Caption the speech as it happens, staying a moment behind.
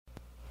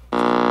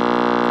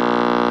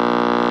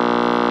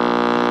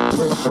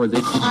What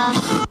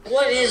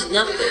is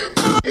nothing?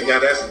 Yeah,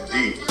 that's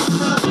deep.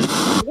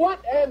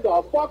 What in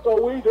the fuck are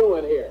we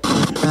doing here?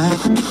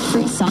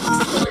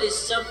 What is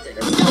something?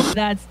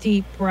 That's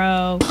deep,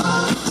 bro.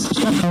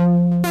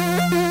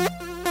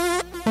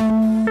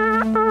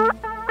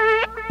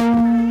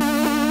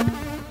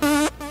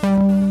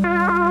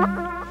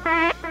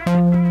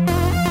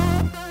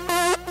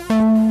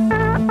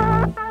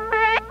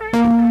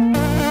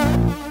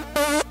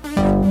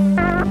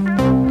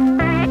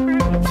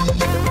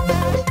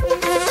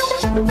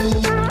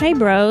 Hey,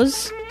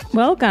 bros.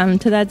 Welcome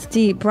to That's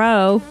Deep,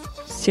 Bro.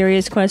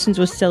 Serious questions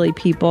with silly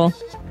people.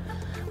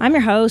 I'm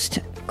your host,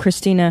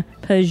 Christina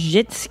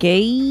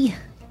Pajitsky.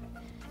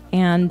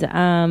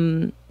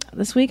 And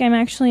this week I'm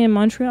actually in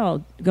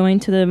Montreal, going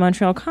to the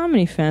Montreal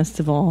Comedy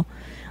Festival.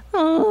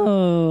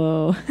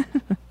 Oh.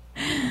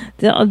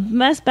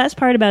 The best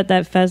part about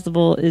that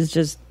festival is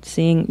just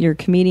seeing your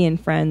comedian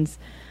friends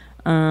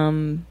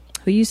who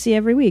you see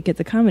every week at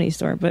the Comedy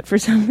Store. But for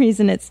some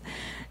reason it's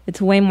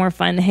way more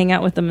fun to hang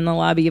out with them in the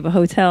lobby of a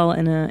hotel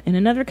in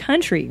another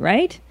country,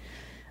 right?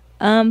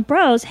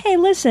 Bros, hey,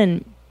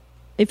 listen.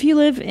 If you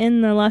live in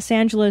the Los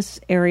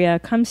Angeles area,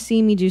 come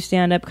see me do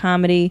stand-up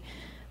comedy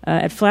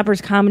at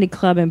Flappers Comedy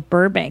Club in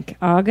Burbank,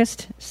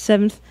 August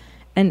 7th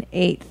and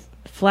 8th.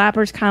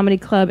 Flappers Comedy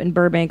Club in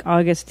Burbank,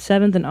 August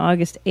 7th and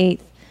August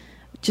 8th.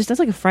 Just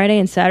that's like a Friday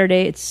and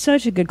Saturday. It's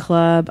such a good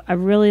club. I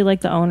really like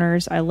the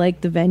owners. I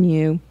like the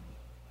venue.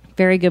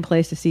 Very good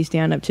place to see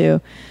stand-up, too.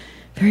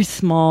 Very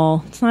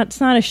small. It's not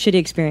a shitty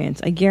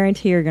experience. I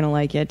guarantee you're going to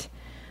like it.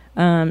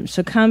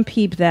 So come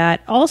peep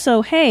that.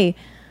 Also, hey,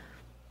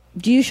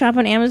 do you shop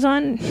on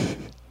Amazon?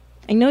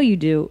 I know you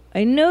do.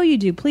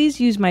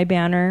 Please use my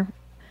banner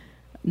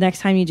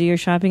next time you do your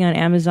shopping on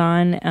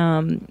Amazon.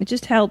 It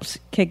just helps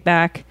kick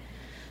back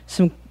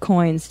some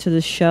coins to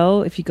the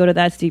show. If you go to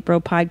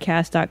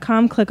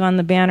that'sdeepbropodcast.com, click on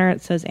the banner,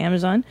 it says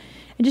Amazon,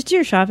 and just do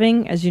your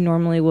shopping as you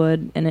normally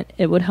would, and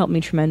it would help me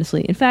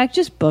tremendously. In fact,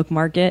 just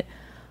bookmark it.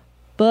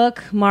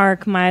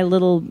 Bookmark my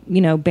little,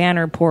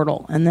 banner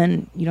portal, and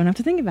then you don't have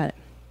to think about it.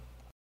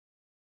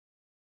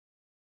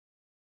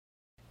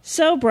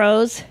 So,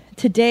 bros,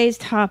 today's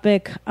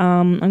topic,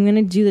 I'm going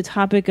to do the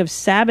topic of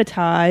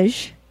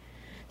sabotage,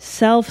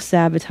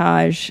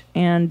 self-sabotage,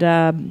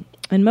 and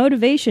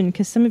motivation,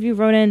 because some of you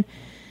wrote in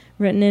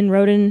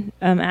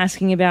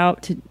asking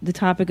about the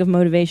topic of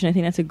motivation. I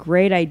think that's a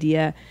great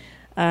idea.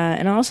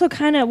 And also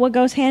kind of what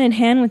goes hand in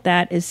hand with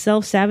that is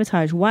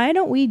self-sabotage. Why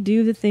don't we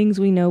do the things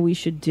we know we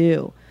should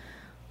do?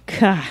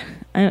 God,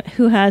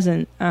 who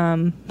hasn't?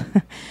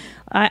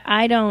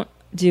 I don't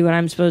do what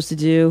I'm supposed to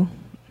do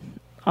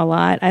a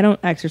lot. I don't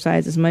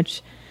exercise as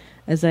much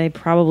as I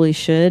probably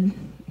should.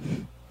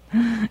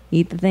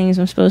 Eat the things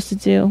I'm supposed to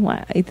do.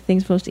 Eat the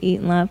things I'm supposed to eat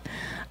and love.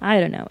 I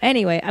don't know.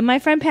 Anyway, my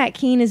friend Pat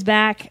Keane is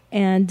back,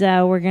 and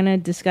we're going to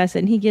discuss it.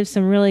 And he gives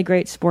some really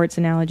great sports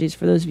analogies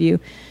for those of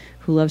you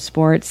who love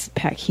sports.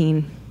 Pat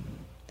Keane.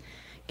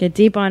 Get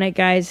deep on it,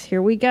 guys.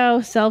 Here we go.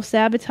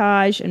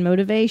 Self-sabotage and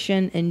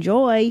motivation.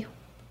 Enjoy.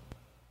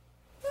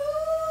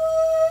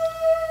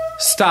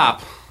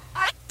 Stop.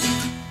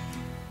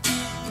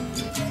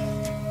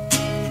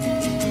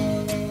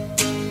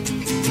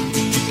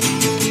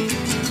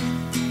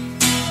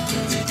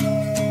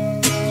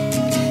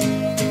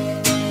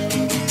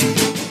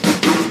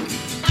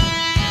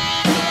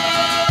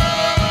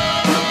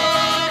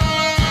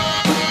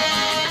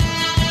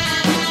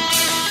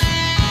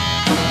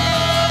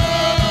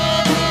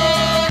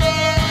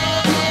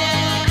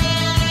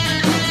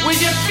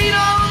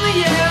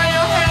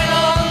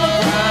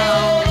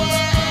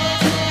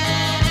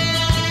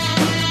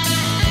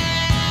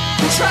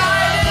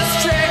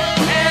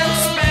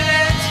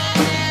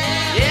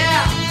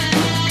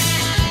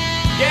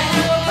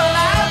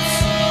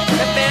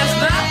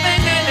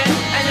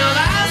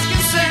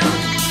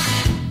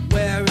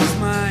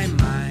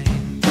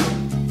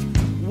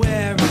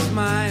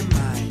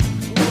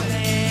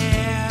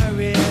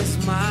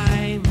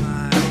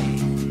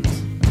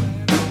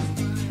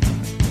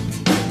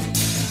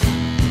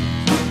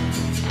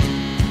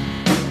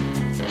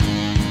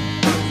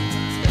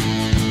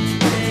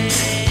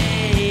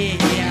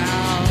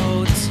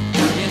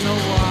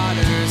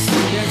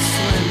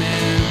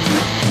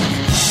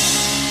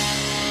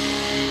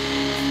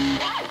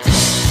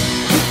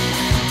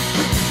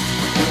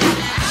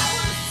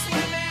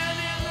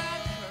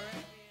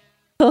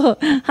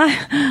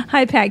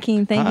 Hi, Pat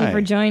Keane. Thank you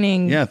for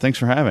joining. Yeah, thanks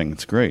for having.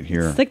 It's great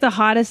here. It's like the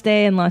hottest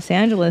day in Los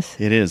Angeles.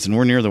 It is, and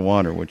we're near the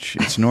water, which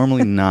it's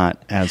normally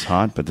not as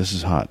hot, but this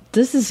is hot.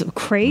 This is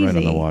crazy. Right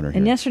on the water here.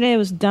 And yesterday it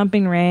was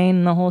dumping rain,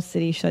 and the whole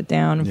city shut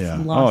down.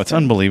 Yeah. It's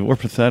unbelievable. We're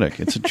pathetic.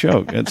 It's a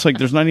joke. It's like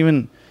there's not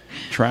even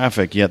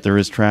traffic, yet there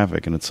is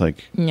traffic, and it's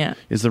like, yeah.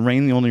 Is the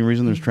rain the only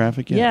reason there's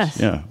traffic? Yes.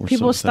 Yeah.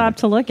 People stop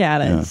to look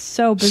at it. Yeah. It's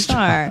so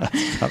bizarre.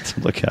 Stop to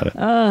look at it.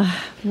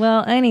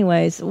 Well,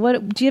 anyways,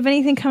 do you have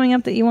anything coming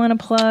up that you want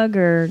to plug,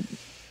 or?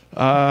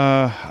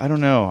 I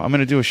don't know. I'm going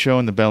to do a show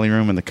in the Belly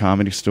Room in the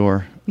Comedy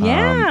Store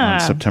Yeah. On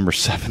September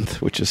 7th,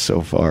 which is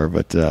so far,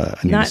 but I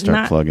need to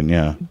start plugging.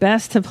 Yeah.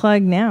 Best to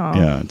plug now.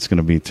 Yeah, it's going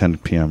to be 10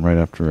 p.m. right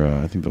after,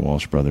 I think the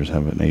Walsh Brothers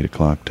have it at 8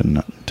 o'clock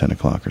to 10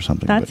 o'clock or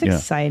something. That's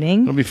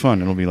exciting. It'll be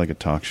fun. It'll be like a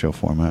talk show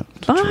format.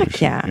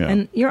 Fuck yeah.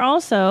 And you're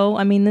also,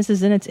 I mean, this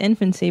is in its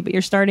infancy, but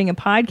you're starting a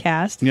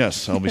podcast.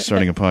 Yes, I'll be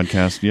starting a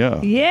podcast.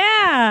 Yeah.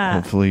 Yeah.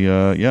 Hopefully,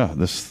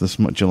 this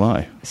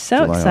July.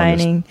 So July,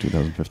 exciting. August,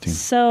 2015.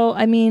 So,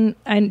 I mean,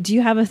 do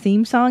you have a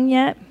theme song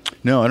yet?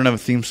 No, I don't have a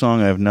theme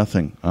song. I have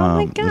nothing. Oh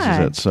my God. This is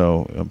it.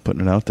 So I'm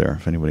putting it out there.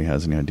 If anybody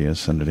has any ideas,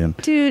 send it in.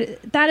 Dude,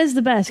 that is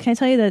the best. Can I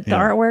tell you that the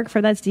artwork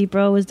for That's Deep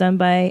Bro was done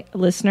by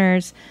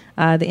listeners.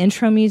 The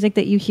intro music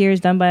that you hear is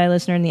done by a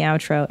listener in the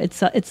outro.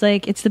 It's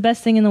the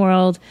best thing in the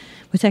world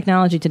with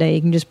technology today.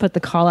 You can just put the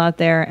call out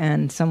there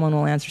and someone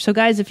will answer. So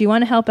guys, if you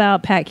want to help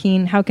out Pat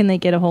Keane, how can they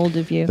get a hold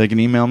of you? They can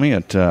email me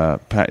at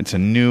Pat. It's a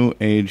new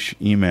age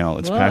email.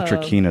 It's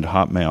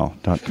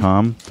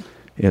patrickkeane@hotmail.com.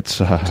 It's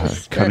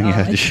cutting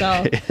edge.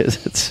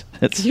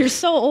 It's You're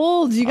so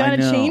old. You got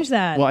to change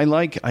that. Well, I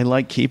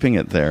like keeping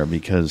it there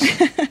because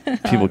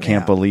people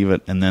can't believe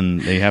it, and then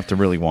they have to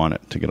really want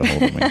it to get a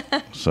hold of me.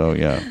 So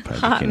yeah,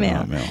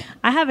 Hotmail.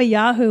 I have a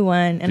Yahoo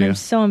one, and I'm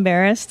so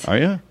embarrassed. Are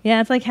you?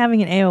 Yeah, it's like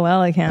having an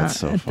AOL account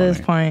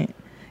this point.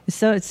 It's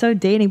so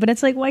dating, but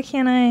it's like, why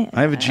can't I?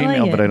 I have a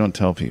Gmail, but I don't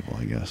tell people.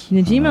 I guess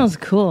the Gmail's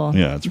cool.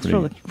 Yeah, it's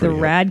pretty. The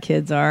rad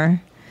kids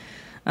are.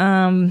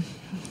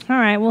 All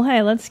right. Well,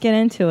 hey, let's get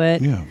into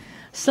it. Yeah.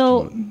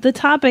 So the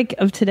topic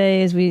of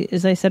today,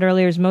 as I said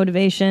earlier, is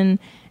motivation,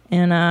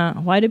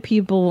 and why do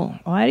you blow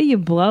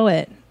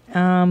it?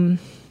 I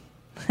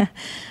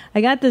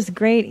got this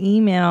great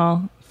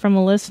email from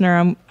a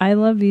listener. I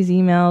love these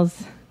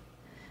emails.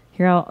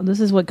 Here,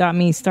 this is what got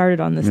me started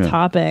on this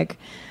topic.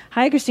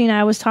 Hi, Christina.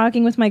 I was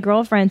talking with my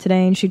girlfriend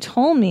today, and she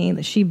told me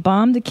that she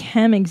bombed a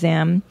chem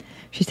exam.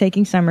 She's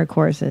taking summer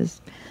courses.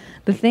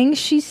 The things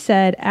she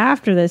said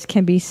after this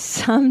can be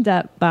summed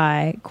up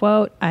by,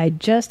 quote, I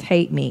just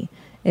hate me.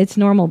 It's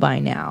normal by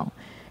now.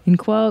 And,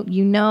 quote,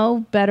 you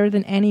know better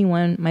than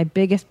anyone my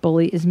biggest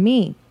bully is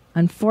me.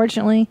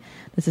 Unfortunately,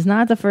 this is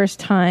not the first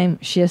time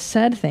she has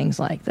said things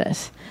like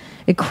this.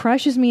 It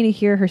crushes me to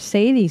hear her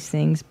say these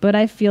things, but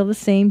I feel the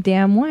same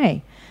damn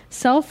way.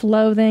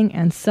 Self-loathing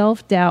and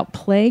self-doubt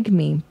plague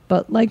me,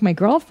 but like my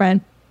girlfriend,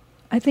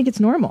 I think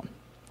it's normal.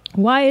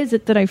 Why is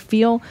it that I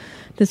feel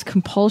this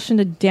compulsion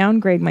to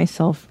downgrade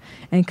myself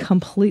and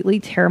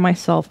completely tear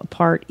myself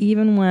apart,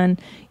 even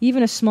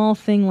a small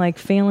thing like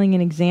failing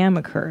an exam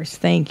occurs?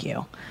 Thank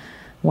you.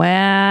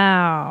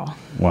 Wow.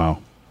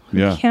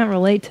 Yeah. I can't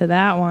relate to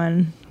that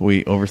one.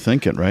 We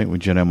overthink it, right? We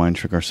Jedi mind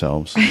trick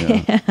ourselves.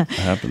 Yeah. It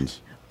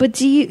happens.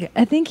 But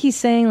I think he's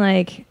saying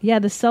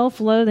the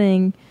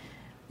self-loathing.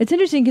 It's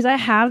interesting because I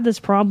have this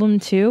problem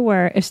too,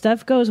 where if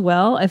stuff goes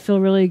well, I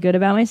feel really good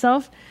about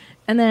myself.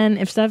 And then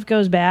if stuff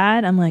goes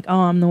bad, I'm like, oh,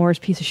 I'm the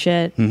worst piece of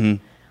shit.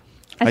 Mm-hmm.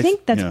 I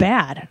think that's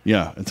bad.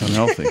 Yeah, it's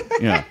unhealthy.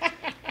 Yeah.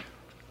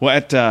 Well,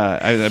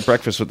 I was at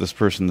breakfast with this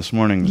person this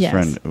morning. This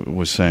friend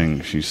was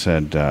saying, she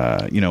said,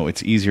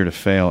 it's easier to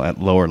fail at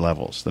lower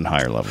levels than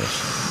higher levels.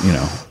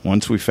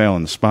 Once we fail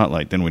in the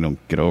spotlight, then we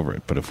don't get over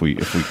it. But if we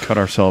cut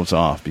ourselves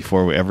off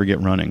before we ever get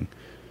running,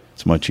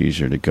 it's much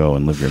easier to go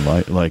and live your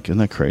life. Like, isn't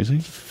that crazy?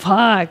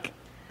 Fuck.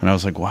 And I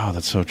was like, wow,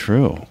 that's so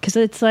true. Because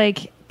it's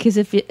like,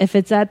 if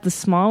it's at the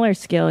smaller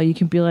scale, you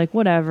can be like,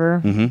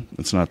 whatever. Mm-hmm.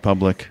 It's not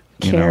public.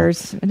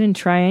 Cares. I didn't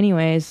try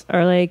anyways.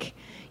 Or like,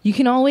 you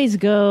can always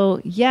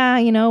go,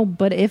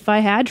 but if I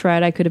had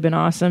tried, I could have been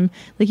awesome.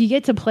 Like, you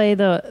get to play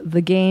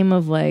the game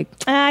of like,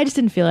 I just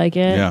didn't feel like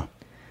it. Yeah.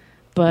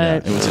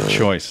 But it was a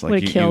choice.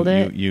 Like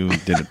you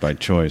did it by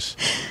choice,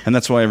 and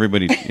that's why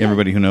everybody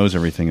who knows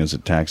everything is a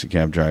taxi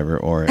cab driver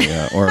or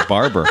a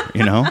barber.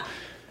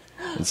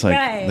 It's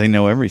like they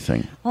know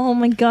everything. Oh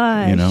my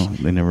gosh!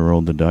 They never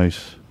rolled the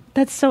dice.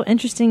 That's so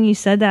interesting you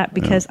said that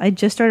because I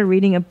just started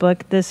reading a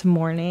book this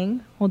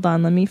morning. Hold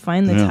on, let me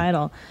find the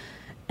title.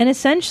 And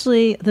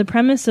essentially, the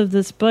premise of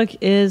this book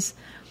is,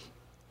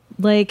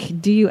 like,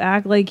 do you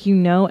act like you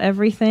know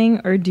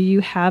everything or do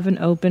you have an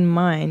open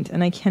mind?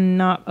 And I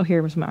cannot... Oh,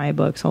 here's my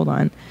iBooks. Hold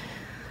on.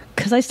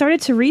 Because I started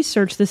to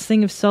research this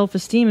thing of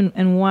self-esteem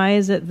and why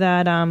is it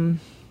that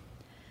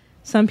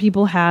some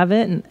people have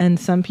it and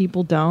some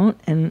people don't,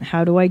 and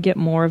how do I get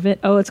more of it?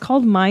 Oh, it's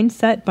called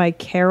Mindset by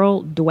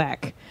Carol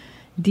Dweck.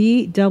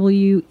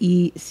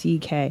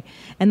 Dweck.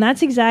 And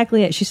that's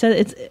exactly it. She said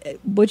it's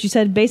what she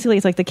said. Basically,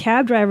 it's like the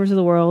cab drivers of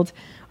the world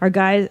are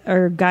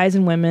guys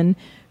and women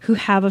who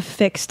have a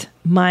fixed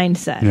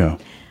mindset. Yeah.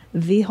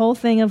 The whole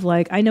thing of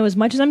like, I know as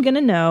much as I'm going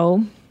to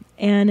know,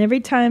 and every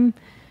time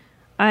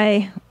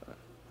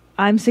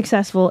I'm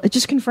successful, it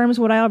just confirms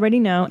what I already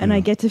know, and I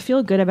get to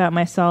feel good about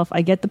myself.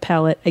 I get the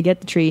pellet, I get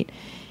the treat,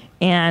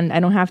 and I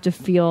don't have to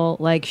feel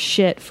like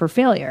shit for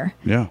failure.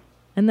 Yeah.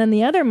 And then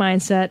the other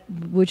mindset,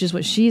 which is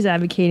what she's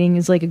advocating,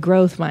 is like a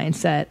growth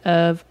mindset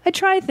of, I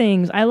try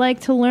things, I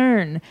like to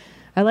learn,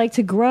 I like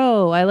to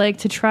grow, I like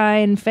to try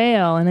and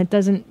fail, and it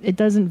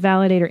doesn't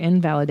validate or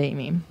invalidate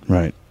me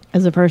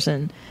as a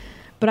person.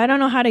 But I don't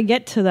know how to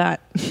get to that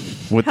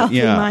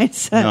healthy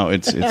mindset. No,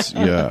 it's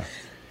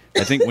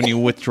I think when you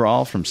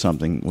withdraw from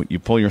something, when you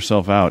pull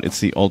yourself out, it's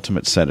the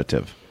ultimate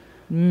sedative.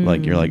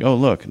 Like, you're like, oh,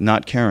 look,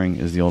 not caring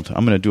is the ultimate.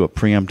 I'm going to do a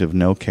preemptive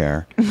no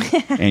care,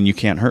 and you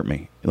can't hurt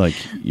me. Like,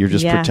 you're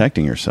just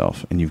protecting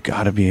yourself, and you've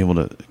got to be able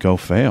to go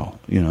fail,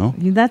 you know?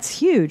 That's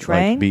huge,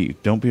 right?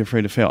 Like, don't be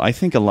afraid to fail. I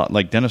think a lot,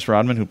 like Dennis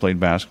Rodman, who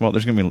played basketball,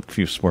 there's going to be a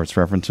few sports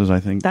references,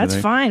 I think. That's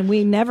today. fine.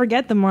 We never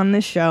get them on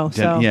this show.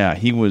 Yeah,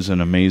 he was an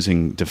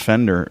amazing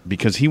defender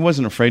because he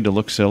wasn't afraid to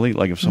look silly.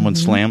 Like, if someone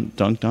slam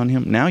dunked on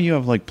him, now you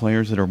have, like,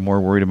 players that are more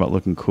worried about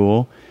looking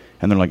cool.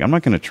 And they're like, I'm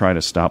not going to try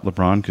to stop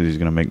LeBron because he's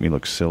going to make me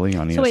look silly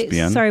on ESPN.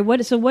 Wait, sorry, what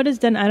is I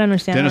don't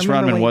understand. Dennis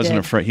Rodman wasn't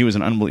afraid. He was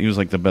he was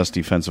like the best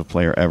defensive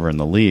player ever in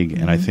the league,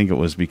 and I think it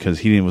was because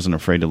he wasn't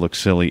afraid to look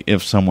silly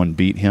if someone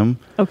beat him.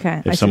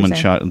 Okay, if someone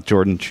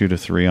Jordan shoot a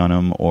 3 on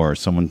him, or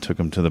someone took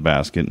him to the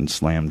basket and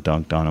slam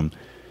dunked on him,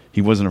 he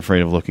wasn't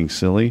afraid of looking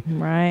silly,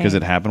 right? Because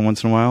it happened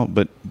once in a while.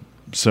 But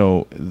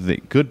so the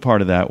good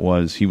part of that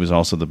was he was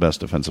also the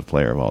best defensive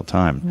player of all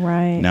time.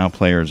 Right now,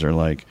 players are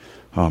like,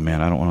 oh,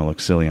 man, I don't want to look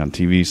silly on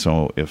TV,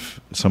 so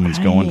if someone's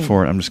going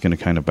for it, I'm just going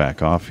to kind of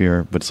back off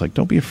here. But it's like,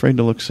 don't be afraid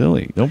to look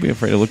silly. Don't be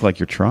afraid to look like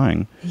you're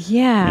trying.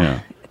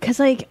 Yeah. Because,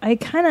 like, I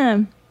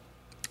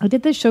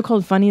did this show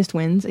called Funniest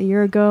Wins a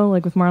year ago,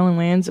 like, with Marlon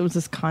Wayans. It was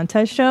this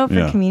contest show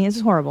for comedians.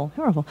 It's horrible.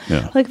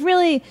 Yeah. Like,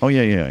 really,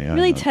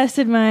 really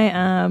tested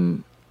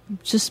my,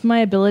 just my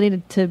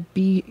ability to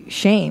be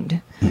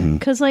shamed.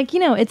 Because, like,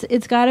 you know,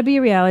 it's got to be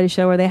a reality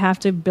show where they have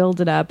to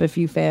build it up if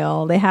you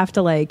fail. They have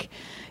to, like,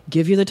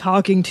 give you the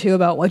talking to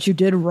about what you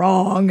did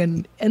wrong,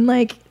 and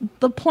like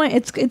the point,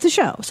 it's a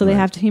show, so they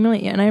have to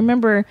humiliate you. And I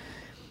remember,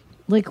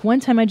 like, one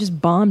time I just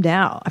bombed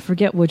out. I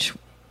forget which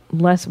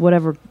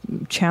whatever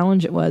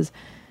challenge it was,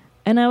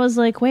 and I was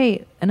like,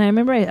 wait. And I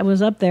remember I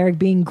was up there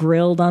being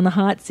grilled on the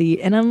hot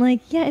seat, and I'm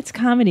like, yeah, it's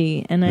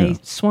comedy, and I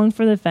swung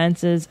for the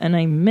fences and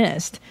I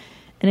missed.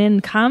 And in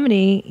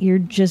comedy, you're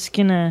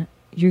gonna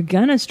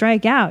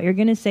strike out. You're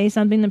gonna say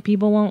something that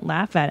people won't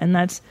laugh at, and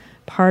that's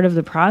part of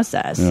the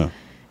process.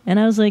 And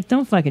I was like,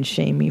 don't fucking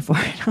shame me for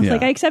it. I was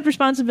like, I accept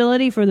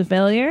responsibility for the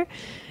failure,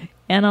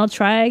 and I'll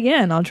try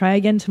again. I'll try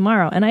again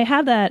tomorrow. And I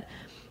have that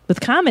with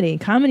comedy.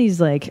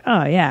 Comedy's like,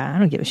 oh, yeah, I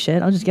don't give a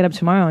shit. I'll just get up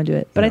tomorrow and do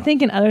it. But I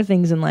think in other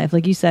things in life,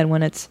 like you said, when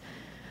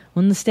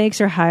the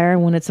stakes are higher,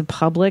 when it's a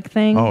public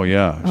thing. Oh,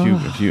 yeah.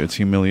 If you, it's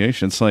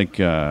humiliation. It's like,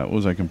 what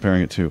was I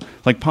comparing it to?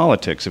 Like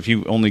politics. If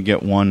you only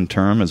get one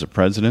term as a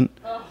president,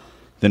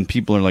 then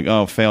people are like,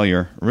 oh,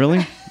 failure.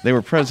 Really? They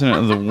were president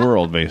of the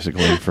world,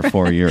 basically, for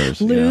 4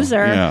 years.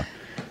 Loser. You know?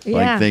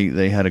 Like,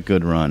 they had a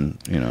good run,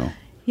 you know.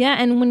 Yeah,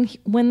 and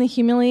when the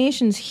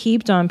humiliation's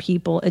heaped on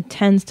people, it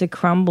tends to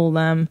crumble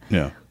them.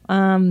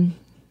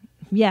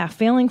 Yeah.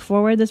 Failing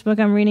Forward, this book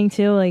I'm reading,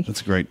 too. Like,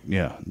 that's great,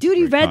 yeah. Dude,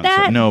 you read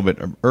that? No, but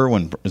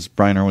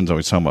Brian Irwin's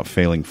always talking about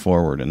failing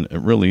forward, and it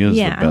really is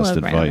the best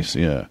advice,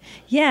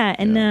 Yeah,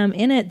 and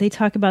in it, they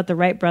talk about the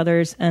Wright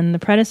brothers, and the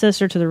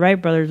predecessor to the Wright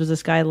brothers was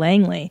this guy,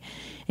 Langley.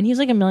 And he was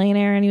like a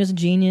millionaire, and he was a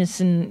genius,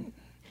 and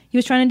he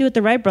was trying to do what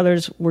the Wright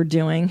brothers were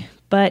doing,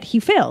 but he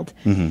failed.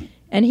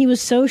 And he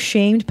was so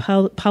shamed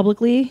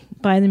publicly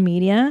by the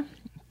media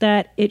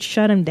that it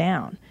shut him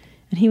down.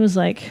 And he was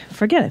like,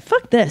 forget it.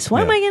 Fuck this.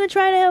 Why am I going to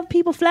try to help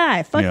people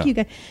fly? Fuck you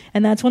guys.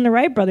 And that's when the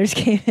Wright brothers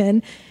came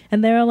in,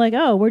 and they were like,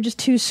 oh, we're just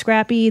too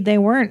scrappy. They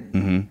weren't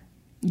rich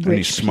and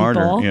he's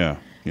smarter. people.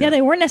 Yeah,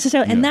 they weren't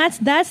necessarily. And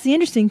that's the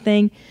interesting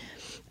thing.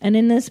 And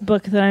in this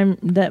book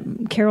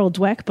that Carol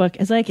Dweck book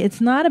is like,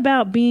 it's not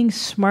about being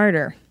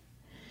smarter.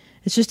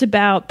 It's just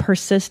about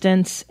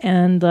persistence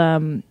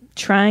and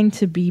trying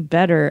to be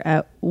better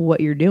at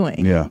what you're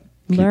doing. Yeah.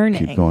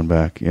 Learning. Keep going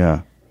back.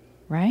 Yeah.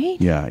 Right?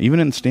 Yeah.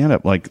 Even in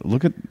stand-up, like,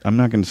 look at, I'm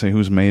not going to say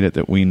who's made it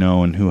that we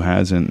know and who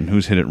hasn't and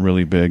who's hit it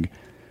really big,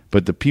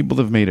 but the people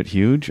that have made it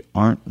huge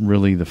aren't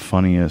really the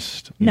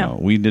funniest. You know,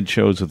 we did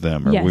shows with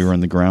them, or we were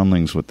in the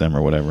Groundlings with them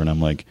or whatever, and I'm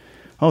like,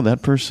 oh,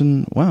 that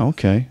person, wow,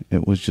 okay.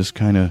 It was just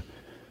kind of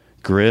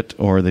grit,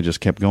 or they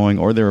just kept going,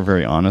 or they were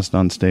very honest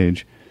on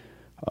stage,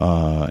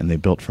 and they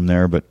built from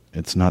there, but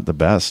it's not the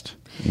best,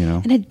 you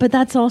know? But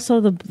that's also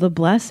the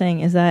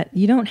blessing, is that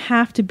you don't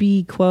have to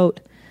be,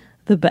 quote,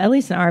 at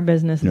least in our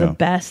business, the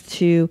best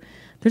to...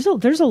 There's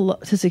a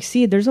to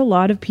succeed. There's a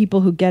lot of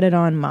people who get it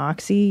on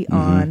moxie,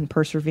 on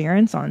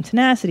perseverance, on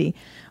tenacity,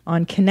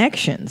 on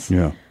connections,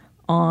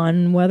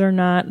 on whether or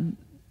not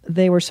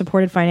they were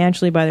supported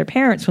financially by their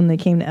parents when they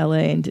came to LA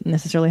and didn't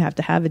necessarily have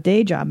to have a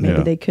day job.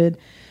 Maybe they could,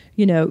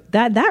 you know,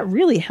 that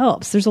really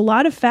helps. There's a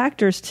lot of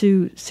factors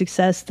to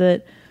success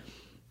that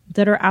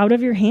are out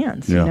of your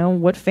hands. You know,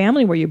 what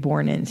family were you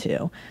born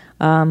into?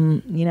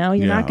 You know,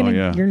 you're not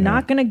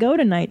gonna go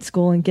to night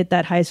school and get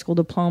that high school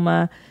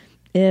diploma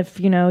if,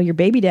 you know, your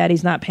baby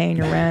daddy's not paying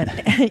your rent.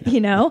 You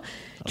know,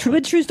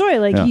 true story.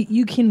 Like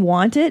you can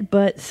want it,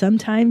 but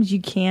sometimes you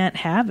can't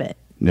have it.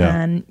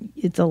 And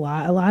it's a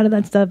lot of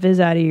that stuff is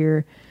out of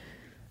your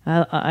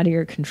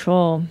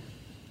control.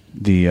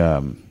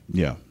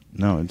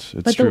 No, it's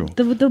but true.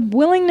 The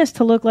willingness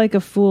to look like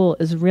a fool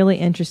is really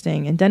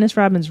interesting, and Dennis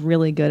Rodman's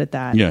really good at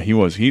that. Yeah, he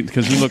was.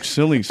 Because he looks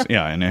silly.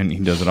 And he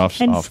does it off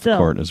the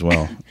court as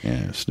well.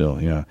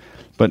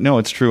 But But no,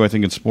 it's true. I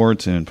think in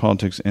sports and in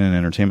politics and in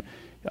entertainment,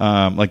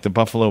 like the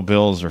Buffalo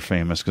Bills are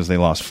famous because they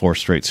lost 4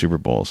 straight Super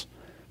Bowls,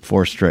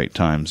 4 straight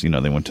times. They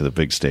went to the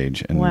big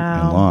stage and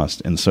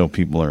lost. And so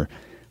people are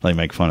like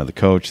make fun of the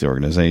coach, the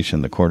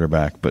organization, the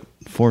quarterback. But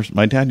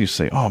my dad used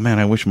to say, "Oh man,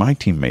 I wish my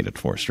team made it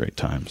 4 straight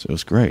times. It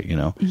was great."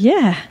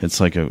 Yeah, it's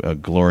like a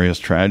glorious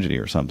tragedy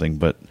or something.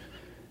 But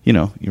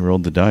you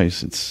rolled the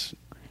dice.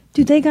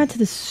 Dude, they got to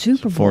the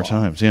Super Bowl 4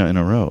 times, in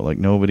a row. Like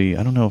nobody,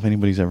 I don't know if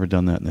anybody's ever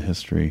done that in the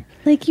history.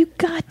 Like you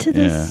got to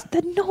this,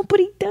 that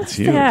nobody does it's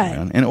huge, that.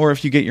 Man. And or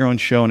if you get your own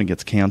show and it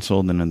gets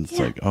canceled, and then it's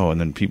like, oh,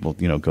 and then people,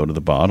 go to the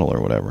bottle or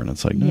whatever, and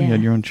it's like, no, you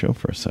had your own show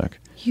for a sec.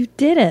 You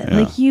did it. Yeah.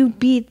 Like you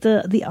beat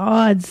the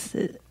odds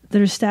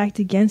that are stacked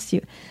against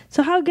you.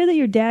 So how good that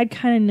your dad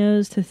kind of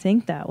knows to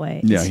think that way.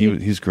 Yeah,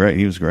 he's great.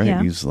 He was great.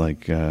 Yeah. He's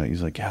like, yeah,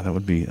 that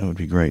would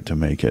be great to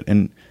make it.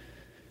 And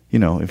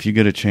if you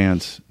get a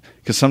chance.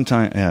 Because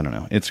sometimes, I don't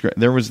know, it's great.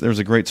 There's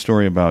a great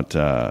story about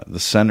the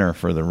center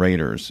for the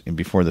Raiders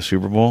before the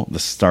Super Bowl, the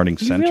starting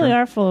center. You really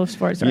are full of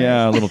sports.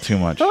 Yeah, a little too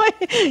much. I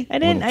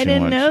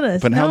didn't know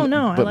this. But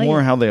but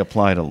more how they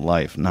apply to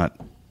life, not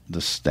the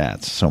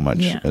stats so much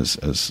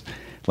as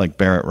like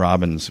Barrett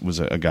Robbins was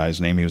a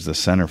guy's name. He was the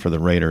center for the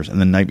Raiders, and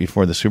the night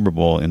before the Super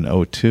Bowl in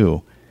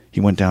 2002,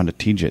 he went down to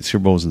TJ.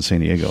 Super Bowl was in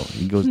San Diego.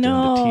 He goes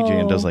down to TJ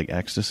and does like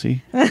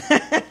ecstasy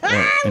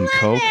and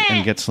coke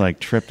and gets like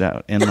tripped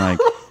out and like.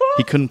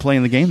 He couldn't play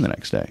in the game the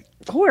next day.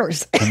 Of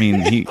course. I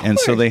mean,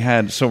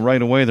 so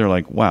right away they're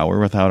like, wow,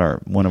 we're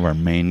without one of our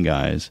main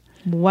guys.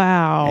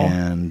 Wow.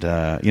 And,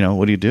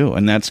 what do you do?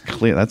 And that's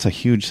clear. That's a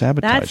huge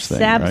sabotage thing,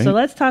 right? So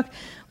let's talk.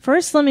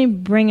 First, let me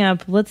bring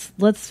up, let's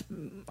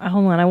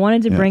hold on. I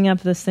wanted to bring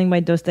up this thing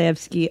by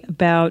Dostoevsky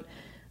about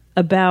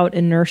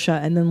inertia,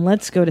 and then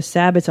let's go to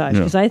sabotage,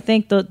 because I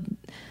think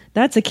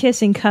that's a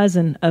kissing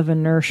cousin of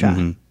inertia.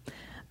 Mm-hmm.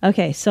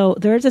 Okay, so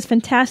there's this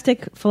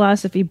fantastic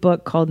philosophy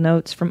book called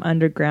Notes from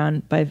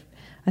Underground by,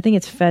 I think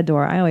it's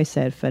Fyodor. I always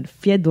said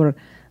Fyodor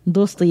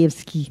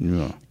Dostoevsky.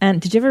 Yeah.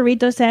 And did you ever read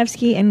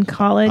Dostoevsky in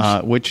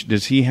college? Which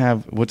does he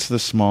have? What's the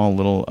small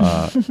little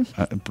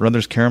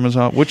Brothers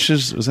Karamazov? Which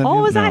is that?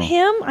 Oh, him? Is that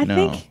him? I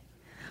think.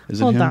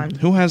 Is it Hold him? On.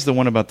 Who has the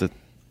one about the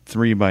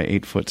 3 by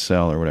 8 foot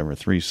cell or whatever?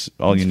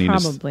 All you need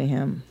is probably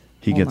him.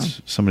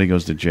 Somebody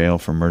goes to jail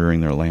for murdering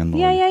their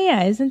landlord.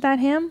 Yeah. Isn't that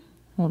him?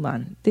 Hold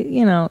on.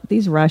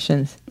 These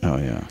Russians. Oh,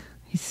 yeah.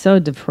 He's so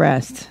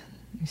depressed.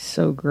 He's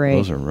so great.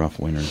 Those are rough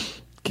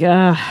winners.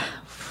 God,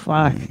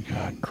 fuck. Oh,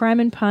 God. Crime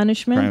and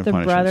Punishment, the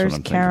brothers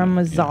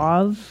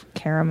Karamazov.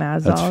 Yeah.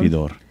 Karamazov. That's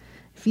Fyodor.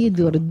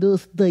 Fyodor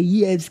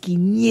Dostoevsky.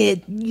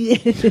 He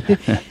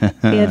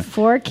had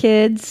 4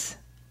 kids,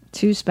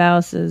 2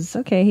 spouses.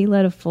 Okay, he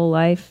led a full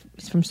life.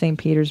 He's from St.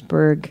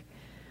 Petersburg.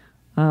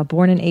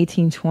 Born in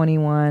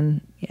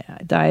 1821. Yeah,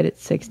 died at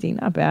 60.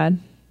 Not bad.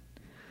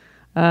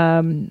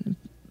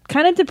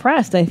 Kind of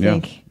depressed, I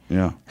think.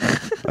 Yeah.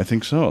 I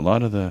think so. A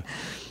lot of the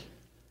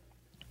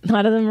Ruskies. A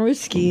lot of the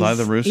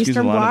Ruskies,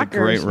 Eastern a lot of the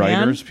great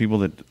writers, man. people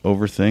that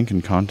overthink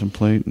and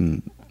contemplate.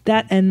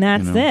 That's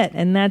it.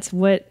 And that's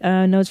what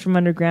Notes from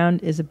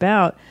Underground is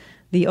about.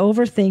 The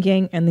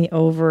overthinking and the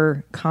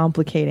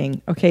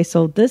overcomplicating. Okay,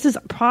 so this is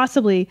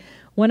possibly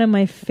one of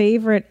my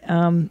favorite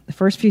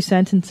first few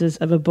sentences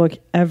of a book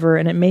ever,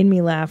 and it made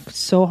me laugh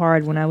so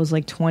hard when I was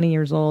like 20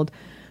 years old.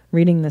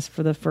 Reading this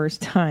for the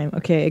first time.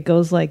 Okay, it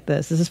goes like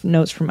this. This is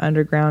Notes from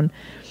Underground.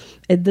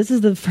 This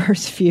is the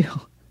first few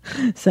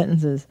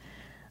sentences.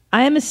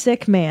 I am a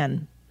sick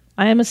man.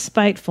 I am a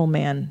spiteful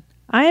man.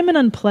 I am an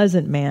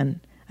unpleasant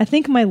man. I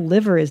think my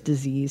liver is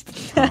diseased.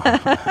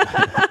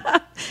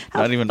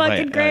 How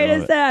fucking great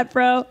is that,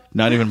 bro?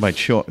 Not even by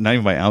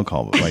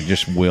alcohol, but by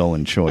just will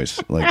and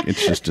choice. Like,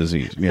 it's just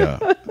disease. Yeah,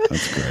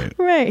 that's great.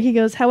 Right. He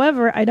goes,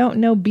 however, I don't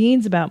know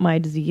beans about my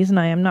disease, and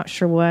I am not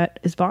sure what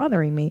is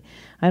bothering me.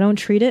 I don't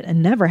treat it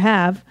and never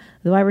have,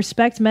 though I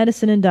respect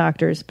medicine and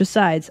doctors.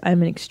 Besides,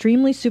 I'm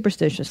extremely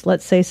superstitious,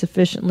 let's say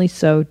sufficiently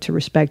so to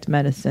respect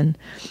medicine.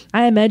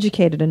 I am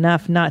educated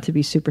enough not to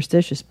be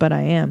superstitious, but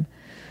I am.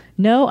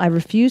 No, I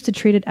refuse to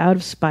treat it out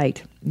of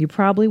spite. You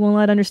probably will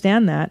not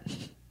understand that.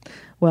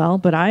 Well,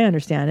 but I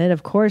understand it.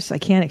 Of course, I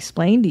can't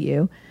explain to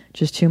you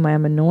just whom I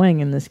am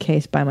annoying in this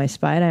case by my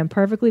spite. I am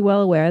perfectly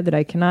well aware that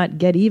I cannot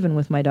get even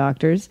with my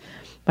doctors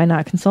by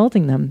not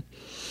consulting them.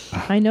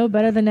 I know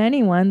better than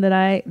anyone that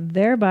I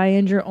thereby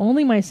injure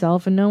only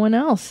myself and no one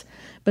else.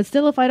 But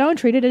still, if I don't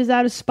treat it, it is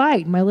out of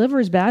spite. My liver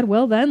is bad.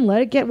 Well, then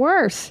let it get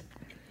worse.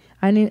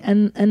 I mean,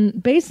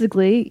 and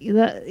basically,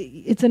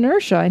 it's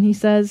inertia. And he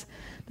says,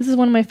 this is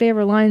one of my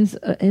favorite lines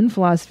in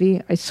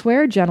philosophy. I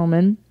swear,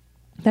 gentlemen,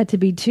 that to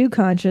be too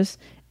conscious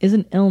is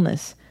an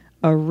illness,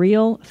 a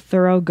real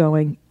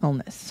thoroughgoing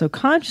illness. So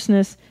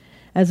consciousness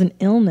as an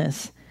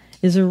illness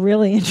is a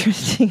really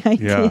interesting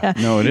idea. Yeah,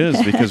 no, it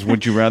is, because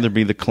would you rather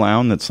be the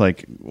clown that's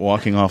like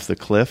walking off the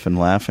cliff and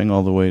laughing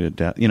all the way to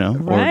death, Right. Or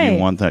do you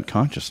want that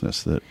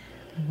consciousness that...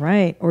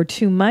 Right, or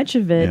too much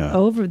of it,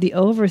 over the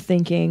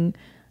overthinking,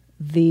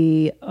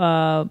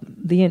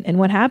 and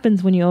what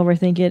happens when you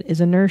overthink it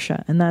is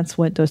inertia, and that's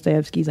what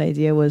Dostoevsky's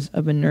idea was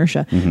of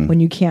inertia, when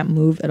you can't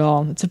move at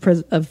all. It's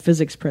a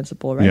physics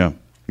principle, right? Yeah.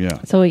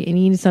 Yeah. So it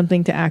needs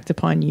something to act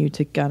upon you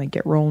to kind of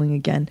get rolling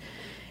again.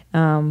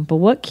 But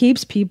what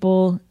keeps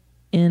people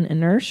in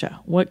inertia?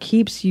 What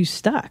keeps you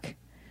stuck?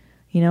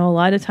 A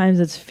lot of times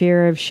it's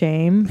fear of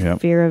shame,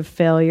 fear of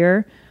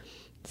failure.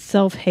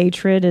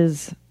 Self-hatred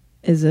is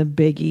a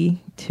biggie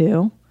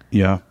too.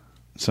 Yeah.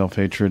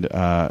 Self-hatred,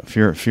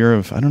 fear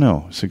of, I don't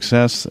know,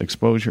 success,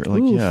 exposure.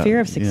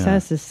 Fear of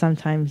success is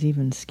sometimes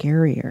even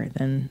scarier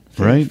than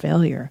fear of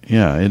failure.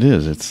 Yeah, it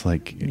is. It's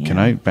like,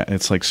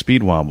 it's like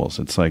speed wobbles.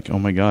 It's like, oh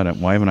my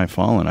God, why haven't I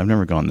fallen? I've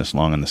never gone this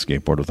long on the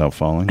skateboard without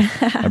falling.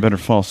 I better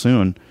fall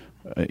soon,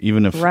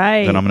 even if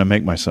then I'm going to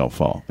make myself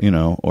fall,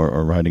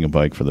 or riding a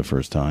bike for the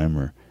first time,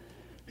 or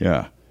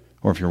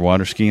if you're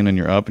water skiing and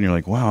you're up and you're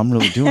like, wow, I'm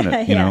really doing it,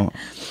 I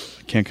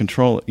can't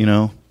control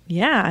it,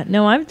 Yeah,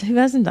 no, I've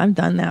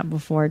done that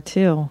before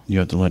too. You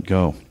have to let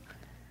go.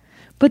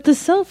 But the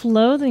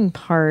self-loathing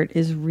part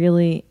is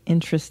really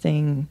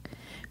interesting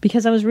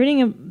because I was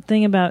reading a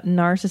thing about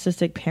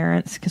narcissistic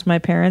parents because my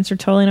parents are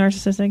totally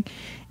narcissistic,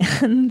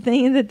 and the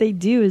thing that they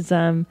do is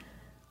that's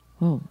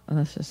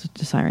just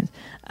the sirens.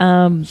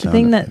 The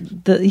thing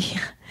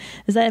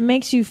is that it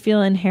makes you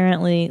feel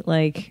inherently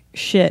like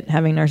shit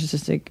having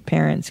narcissistic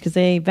parents because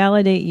they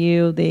validate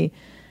you.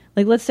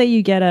 Like, let's say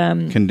you get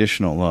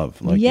conditional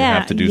love. Like, you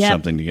have to do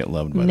something to get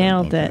loved by them.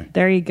 Nailed it.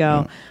 There you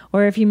go. Yeah.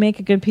 Or if you make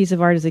a good piece of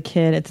art as a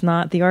kid, it's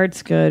not the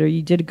art's good or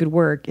you did good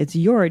work. It's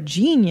you're a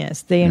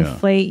genius. They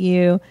inflate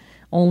you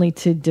only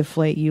to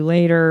deflate you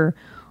later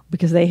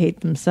because they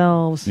hate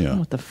themselves. Yeah.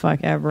 What the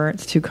fuck ever.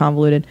 It's too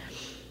convoluted.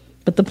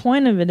 But the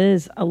point of it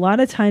is, a lot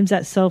of times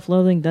that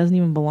self-loathing doesn't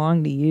even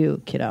belong to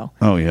you, kiddo.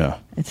 Oh, yeah.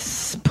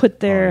 It's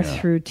put there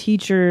through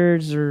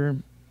teachers or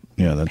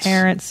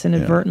parents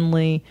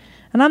inadvertently. Yeah.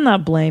 And I'm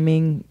not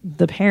blaming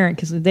the parent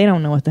because they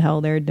don't know what the hell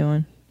they're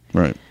doing.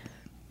 Right.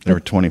 They were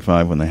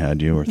 25 when they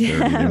had you, or 30. They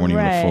weren't even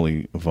a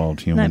fully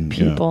evolved human. Not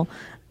people.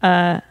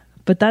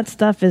 But that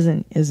stuff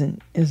isn't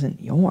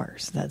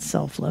yours. That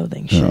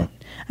self-loathing shit.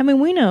 I mean,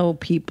 we know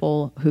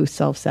people who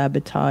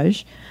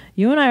self-sabotage.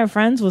 You and I are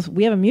friends with.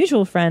 We have a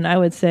mutual friend, I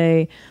would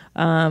say,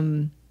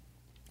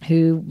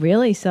 who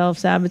really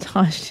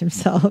self-sabotaged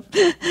himself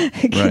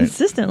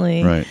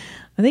consistently. Right.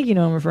 I think you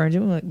know who I'm referring to.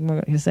 I'm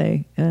not going to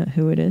say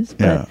who it is.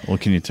 But. Yeah. Well,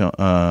 can you tell?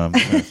 I'm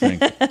trying to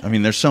think. I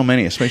mean, there's so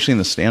many, especially in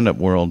the stand-up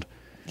world.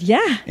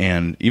 Yeah.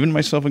 And even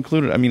myself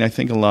included. I mean, I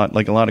think a lot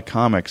of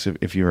comics,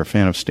 if you're a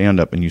fan of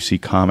stand-up and you see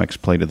comics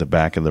play to the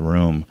back of the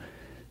room,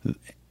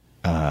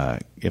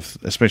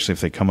 especially if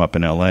they come up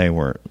in L.A.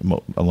 where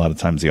a lot of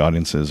times the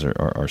audiences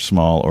are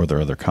small or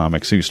they're other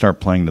comics. So you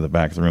start playing to the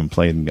back of the room,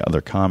 playing to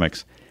other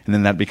comics, and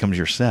then that becomes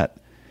your set.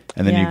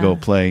 And then you go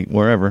play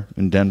wherever,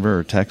 in Denver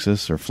or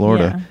Texas or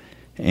Florida. Yeah.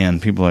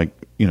 And people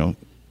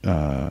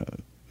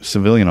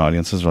civilian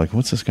audiences are like,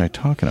 what's this guy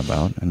talking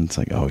about? And it's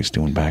like, oh, he's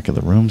doing back of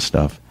the room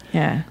stuff.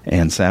 Yeah.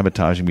 And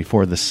sabotaging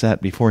before the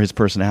set, before his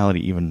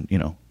personality even,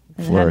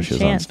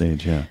 flourishes on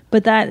stage. Yeah.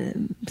 But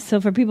so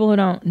for people who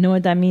don't know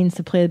what that means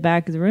to play the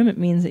back of the room, it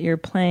means that you're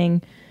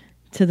playing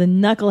to the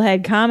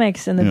knucklehead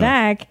comics in the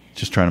back.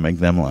 Just trying to make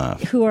them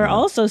laugh. Who are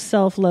also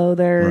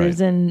self-loathers.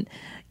 Right. And,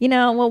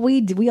 what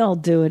we all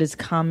do it as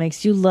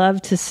comics. You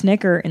love to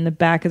snicker in the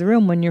back of the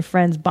room when your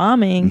friend's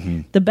bombing.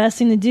 Mm-hmm. The best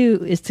thing to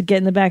do is to get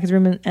in the back of the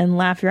room and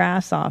laugh your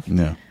ass off.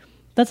 Yeah.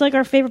 That's like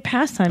our favorite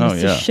pastime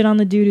is to shit on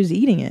the dude who's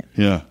eating it.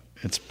 Yeah.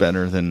 It's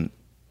better than,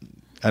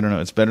 I don't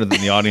know, it's better than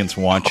the audience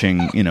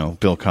watching,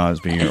 Bill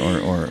Cosby or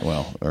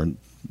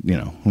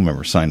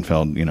whomever,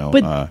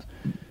 Seinfeld,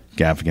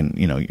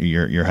 Gaffigan,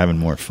 you're having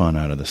more fun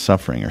out of the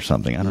suffering or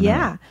something. I don't know.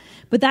 Yeah.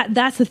 But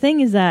that's the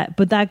thing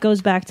but that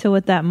goes back to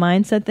what that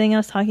mindset thing I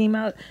was talking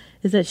about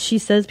is that she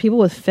says people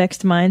with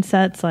fixed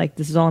mindsets, like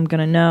this is all I'm going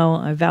to know,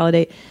 I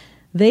validate,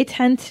 they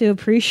tend to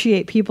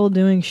appreciate people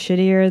doing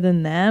shittier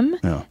than them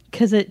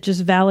because it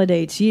just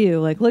validates you.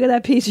 Like, look at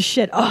that piece of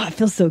shit. Oh, it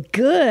feels so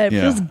good.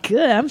 It feels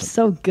good. I'm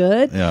so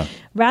good. Yeah.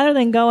 Rather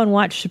than go and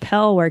watch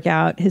Chappelle work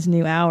out his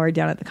new hour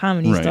down at the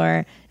Comedy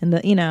Store in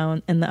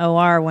the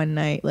OR one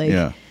night.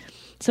 Like,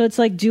 so it's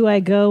like, do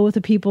I go with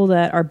the people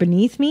that are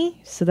beneath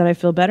me so that I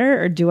feel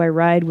better, or do I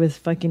ride with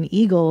fucking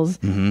eagles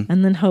and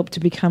then hope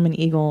to become an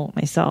eagle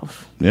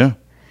myself? Yeah.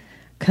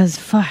 Because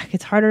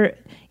it's harder.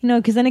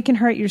 Because then it can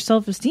hurt your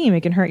self-esteem.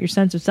 It can hurt your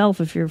sense of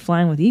self if you're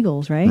flying with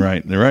eagles, right?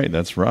 Right. They're right.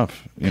 That's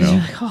rough. You're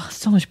like, oh, it's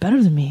so much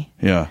better than me.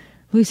 Yeah.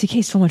 Louis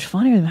C.K.'s so much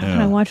funnier than me. How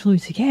can I watch Louis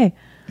C.K.?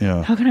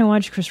 Yeah. How can I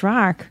watch Chris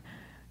Rock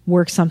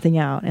work something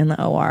out in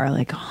the OR?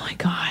 Like, oh my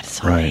God,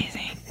 it's so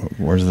amazing.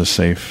 Where's the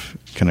safe?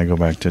 Can I go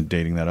back to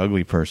dating that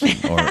ugly person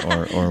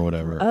or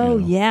whatever? Oh,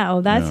 yeah.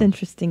 Oh, that's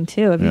interesting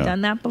too. Have you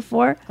done that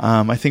before?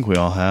 I think we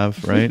all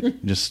have,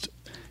 right? Just...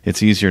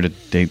 It's easier to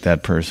date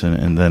that person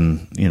and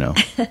then,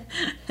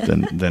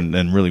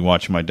 than really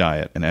watch my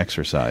diet and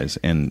exercise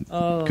and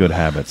good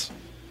habits.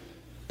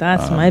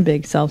 That's my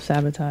big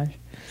self-sabotage.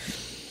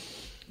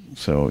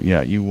 So,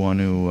 yeah, you want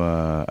to,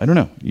 I don't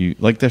know. You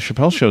like the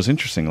Chappelle show is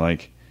interesting.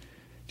 Like,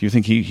 do you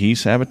think he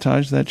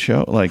sabotaged that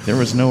show? Like, there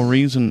was no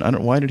reason.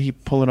 Why did he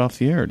pull it off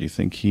the air? Do you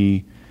think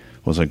he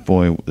was like,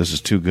 boy, this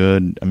is too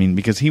good? I mean,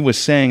 because he was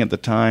saying at the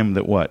time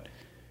that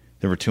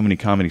there were too many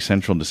Comedy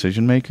Central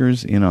decision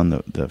makers in on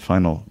the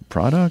final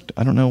product.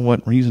 I don't know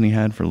what reason he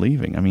had for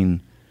leaving. I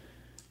mean,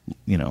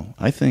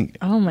 I think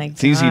oh my God.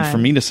 It's easy for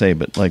me to say,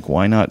 but like,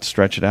 why not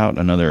stretch it out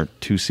another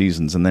 2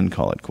 seasons and then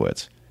call it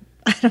quits?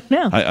 I don't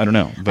know. I don't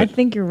know. But I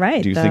think you're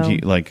right. Do you think he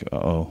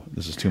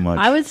this is too much?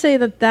 I would say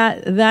that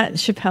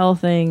Chappelle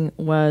thing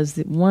was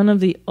one of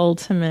the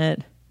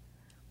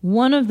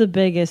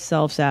biggest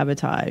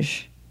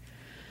self-sabotage.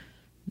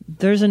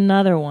 There's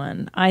another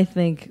one. I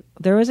think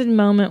there was a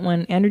moment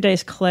when Andrew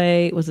Dice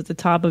Clay was at the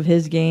top of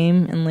his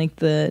game in like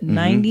the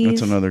 90s.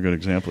 That's another good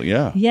example.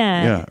 Yeah.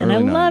 Yeah. And I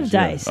love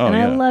Dice. Yeah. Oh, and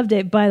yeah. I loved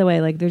it. By the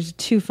way, like there's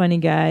 2 funny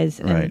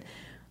guys. Right.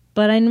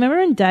 But I remember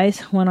when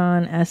Dice went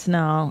on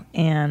SNL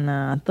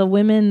and the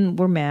women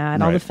were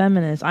mad, all the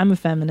feminists. I'm a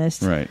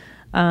feminist. Right.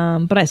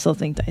 But I still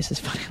think Dice is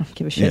funny. I don't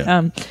give a shit.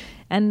 Yeah.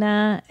 And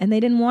they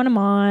didn't want him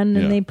on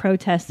and they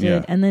protested.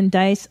 Yeah. And then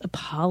Dice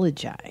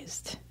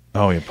apologized.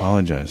 Oh, he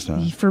apologized,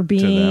 huh? For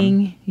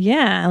being,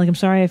 like, I'm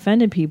sorry I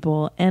offended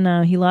people.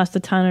 And he lost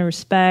a ton of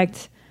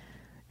respect.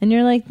 And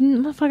you're like,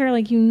 motherfucker,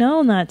 like,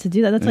 not to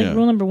do that. That's like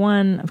rule number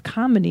 1 of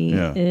comedy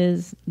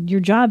is your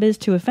job is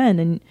to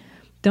offend and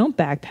don't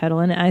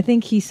backpedal. And I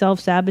think he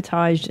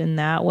self-sabotaged in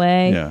that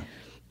way. Yeah.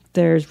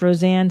 There's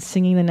Roseanne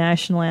singing the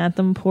national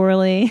anthem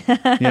poorly.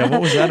 Yeah,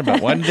 what was that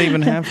about? Why did they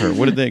even have her?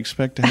 What did they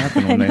expect to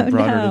happen when they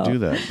brought her to do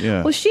that?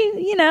 Yeah. Well, she,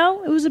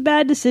 it was a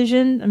bad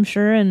decision, I'm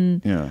sure.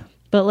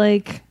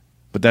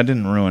 But that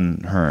didn't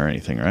ruin her or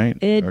anything, right?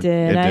 It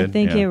did. I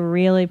think it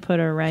really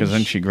put a wrench. Because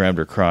then she grabbed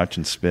her crotch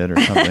and spit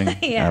or something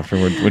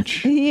afterward,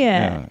 which...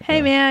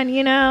 Hey, man,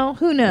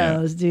 who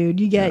knows, dude?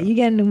 You get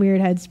in a weird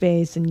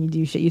headspace and you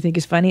do shit you think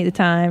is funny at the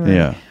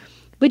time.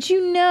 But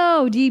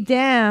deep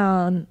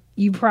down,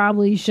 you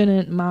probably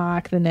shouldn't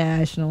mock the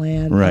national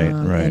anthem.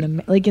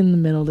 Right. Like in the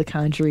middle of the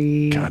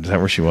country. God, is that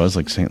where she was?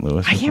 Like St.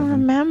 Louis? I can't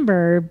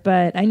remember,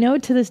 but I know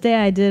to this day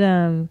I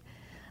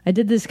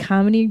did this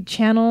comedy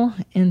channel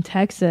in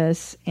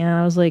Texas, and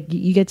I was like,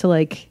 you get to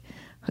like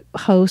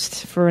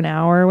host for an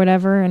hour or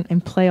whatever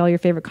and play all your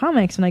favorite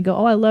comics. And I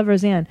go, I love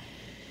Roseanne.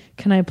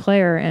 Can I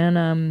play her?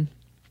 And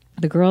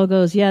the girl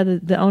goes,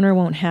 the owner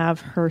won't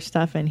have her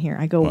stuff in here.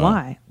 I go,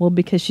 why? Well,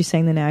 because she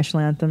sang the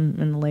national anthem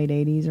in the late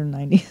 80s or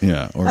 90s.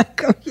 Yeah,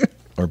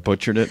 or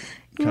butchered it.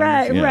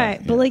 Right.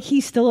 But like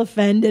he's still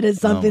offended at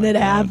something that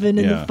happened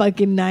in the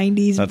fucking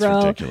 90s, That's bro.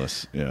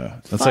 ridiculous.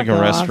 Yeah. That's like a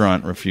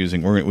restaurant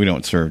refusing. We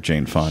don't serve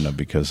Jane Fonda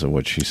because of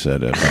what she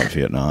said about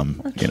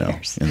Vietnam, in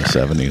the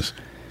 70s.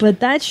 But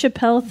that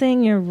Chappelle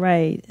thing, you're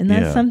right. And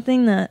that's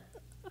something that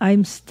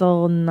I'm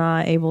still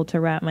not able to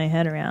wrap my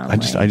head around.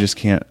 I just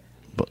can't.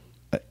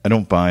 I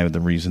don't buy the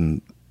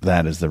reason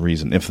that is the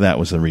reason. If that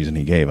was the reason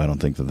he gave, I don't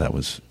think that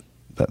was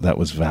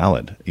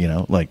valid.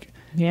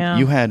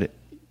 You had...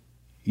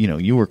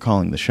 you were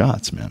calling the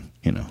shots, man,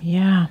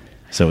 Yeah.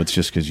 So it's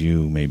just because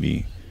you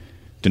maybe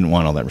didn't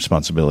want all that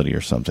responsibility or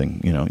something,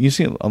 You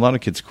see a lot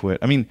of kids quit.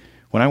 I mean,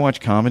 when I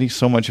watch comedy,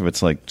 so much of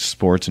it's like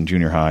sports in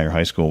junior high or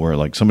high school where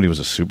like somebody was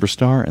a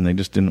superstar and they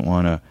just didn't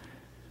want to,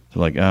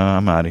 they're like,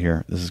 I'm out of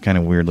here. This is kind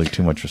of weirdly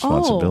too much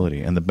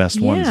responsibility. And the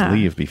best ones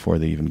leave before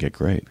they even get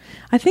great.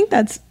 I think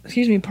that's,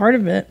 part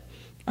of it.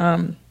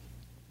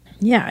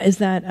 Is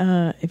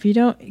that if you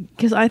don't,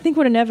 because I think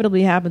what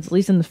inevitably happens, at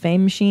least in the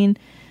fame machine,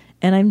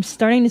 and I'm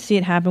starting to see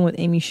it happen with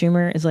Amy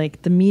Schumer, is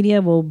like the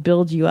media will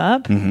build you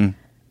up and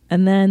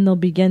then they'll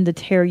begin to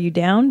tear you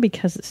down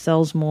because it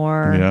sells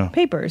more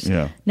papers.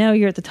 Yeah. Now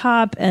you're at the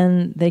top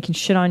and they can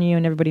shit on you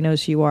and everybody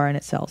knows who you are and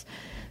it sells.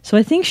 So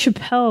I think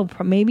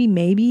Chappelle,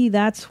 maybe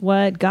that's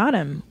what got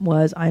him,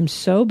 was I'm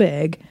so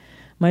big.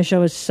 My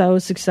show is so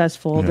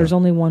successful. Yeah. There's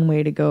only one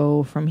way to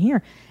go from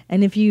here.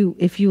 And if you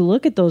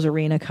look at those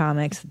arena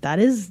comics,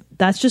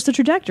 that's just the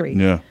trajectory.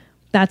 Yeah.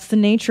 That's the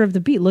nature of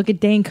the beat. Look at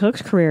Dane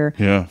Cook's career.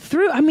 Yeah.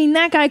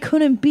 That guy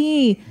couldn't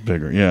be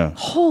bigger. Yeah.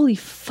 Holy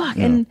fuck.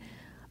 Yeah. And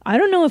I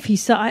don't know if he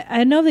saw,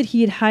 I know that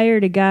he had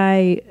hired a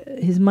guy,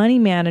 his money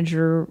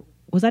manager.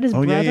 Was that his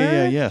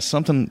brother? Yeah.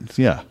 Something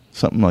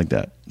like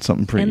that.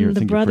 Something pretty, you're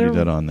pretty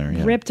dead on there.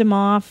 Yeah. Ripped him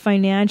off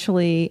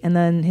financially, and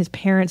then his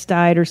parents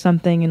died or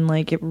something, and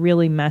like it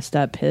really messed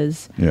up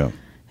his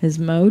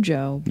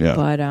mojo. Yeah.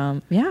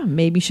 But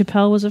maybe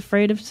Chappelle was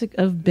afraid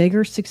of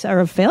bigger success,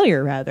 or of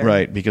failure rather.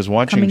 Right, because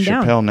watching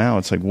Chappelle now,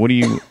 it's like, what are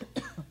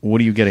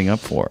you getting up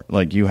for?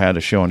 Like, you had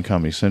a show on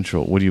Comedy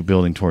Central. What are you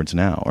building towards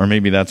now? Or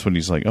maybe that's what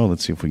he's like,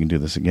 let's see if we can do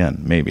this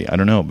again. Maybe. I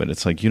don't know, but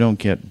it's like you don't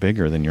get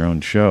bigger than your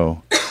own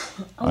show.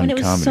 On and it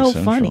was Comedy so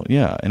Central. Funny.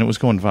 Yeah, and it was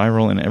going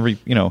viral, and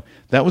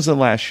that was the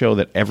last show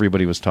that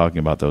everybody was talking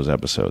about those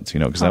episodes,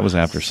 because that was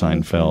after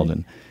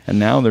Seinfeld, and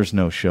now there's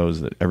no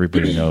shows that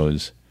everybody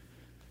knows,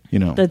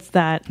 That's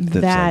that.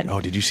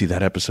 Like, did you see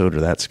that episode or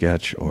that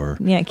sketch? Or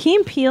Key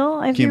and Peele.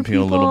 I've heard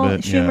people, a little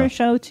bit. Schumer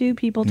show too.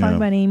 People talk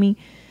about Amy.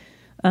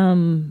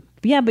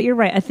 But you're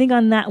right. I think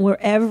on that where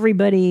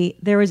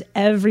there was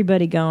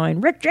everybody going,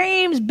 Rick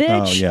James,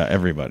 bitch. Oh yeah,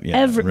 everybody.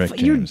 Yeah, Rick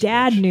James, your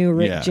dad bitch. knew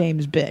Rick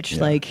James, bitch.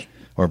 Yeah. Like.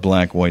 Or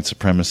black white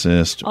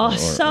supremacist.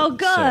 So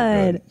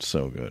good.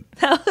 So good.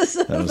 That was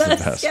the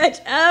best sketch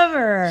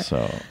ever.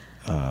 So,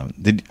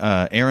 Did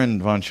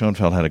Aaron von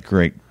Schoenfeld had a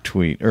great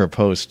tweet or a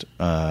post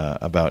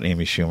about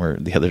Amy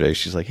Schumer the other day.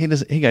 She's like, "Hey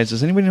guys,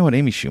 does anybody know what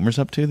Amy Schumer's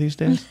up to these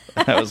days?"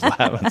 I was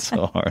laughing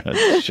so hard.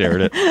 I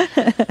shared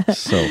it.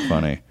 So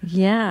funny.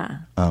 Yeah.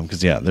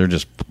 Because they're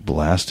just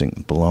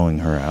blowing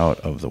her out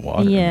of the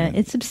water. Yeah, I mean,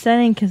 it's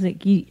upsetting because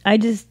it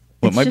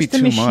might be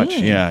too much.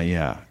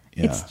 Yeah.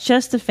 It's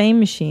just a fame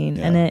machine,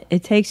 and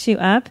it takes you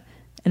up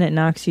and it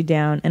knocks you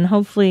down. And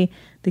hopefully,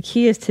 the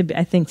key is to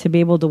be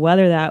able to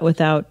weather that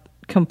without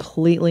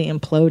completely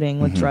imploding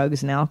with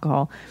drugs and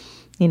alcohol,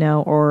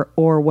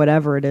 or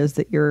whatever it is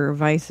that your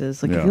vice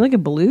is. Like if you look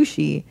at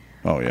Belushi,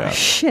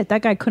 shit,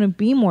 that guy couldn't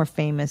be more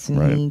famous,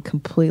 and he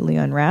completely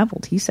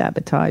unraveled. He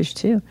sabotaged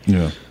too.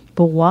 Yeah.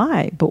 But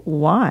why?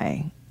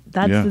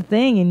 That's the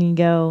thing. And you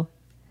go,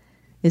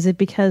 is it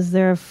because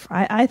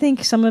I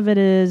think some of it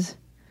is,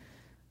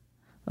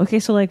 okay,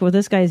 so like with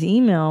this guy's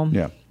email,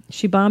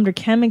 she bombed her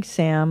chem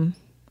exam.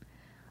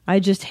 I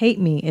just hate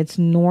me. It's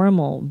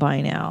normal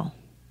by now.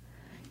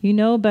 You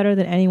know better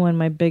than anyone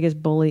my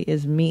biggest bully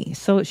is me.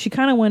 So she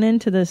kind of went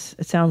into this,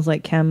 it sounds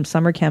like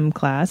summer chem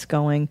class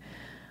going,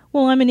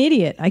 well, I'm an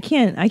idiot. I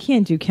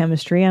can't do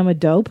chemistry. I'm a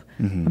dope.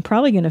 I'm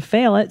probably going to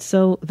fail it.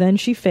 So then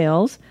she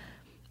fails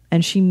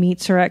and she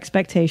meets her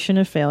expectation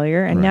of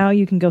failure. And now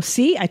you can go,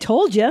 see, I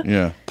told you.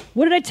 Yeah.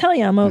 What did I tell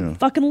you? I'm a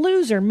fucking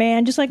loser,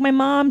 man. Just like my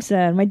mom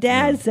said, my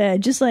dad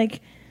said, just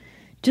like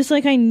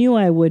I knew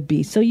I would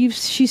be. So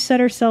she set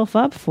herself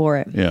up for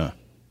it. Yeah.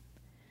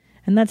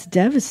 And that's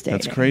devastating.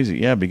 That's crazy.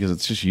 Yeah, because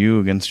it's just you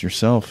against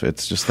yourself.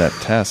 It's just that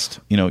test.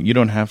 You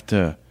don't have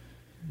to.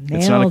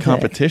 It's not a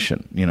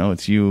competition.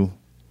 It's you.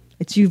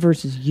 It's you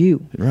versus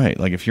you. Right.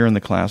 Like if you're in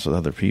the class with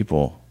other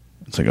people,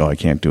 it's like, oh, I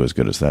can't do as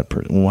good as that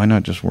person. Well, why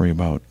not just worry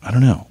about, I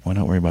don't know. Why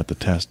not worry about the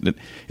test?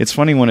 It's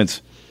funny when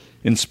it's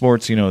in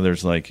sports,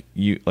 there's like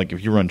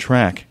if you run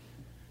track,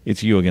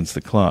 it's you against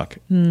the clock.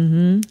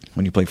 Mm-hmm.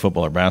 When you play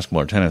football or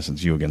basketball or tennis,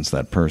 it's you against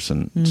that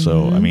person. Mm-hmm.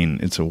 So, I mean,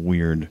 it's a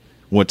weird,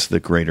 what's the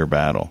greater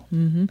battle?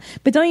 Mm-hmm.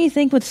 But don't you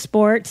think with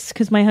sports,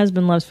 because my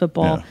husband loves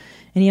football,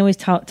 and he always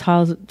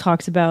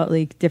talks about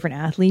like different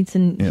athletes,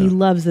 and he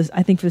loves this,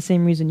 I think for the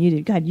same reason you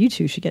do. God, you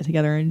two should get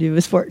together and do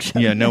a sports show.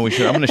 Yeah, no, we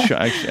should. I'm going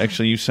to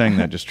actually, you saying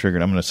that just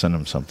triggered. I'm going to send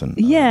him something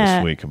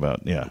this week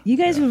about, You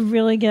guys would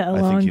really get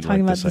along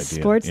talking about the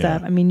sports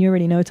stuff. I mean, you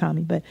already know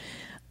Tommy, but...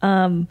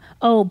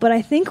 but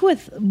I think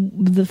with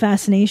the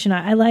fascination,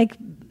 I like,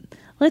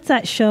 what's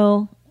that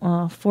show?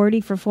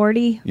 40 for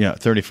 40? Yeah,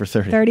 30 for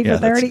 30. 30 for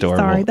 30. That's adorable.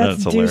 Sorry,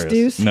 that's Deuce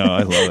Deuce. No,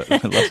 I love it.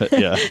 I love it,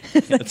 yeah.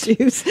 That's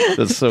Juice.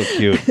 That's so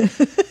cute.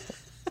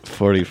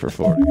 40 for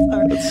 40.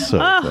 Sorry. That's so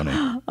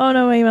funny. Oh,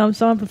 no, wait, I'm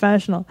so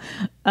unprofessional.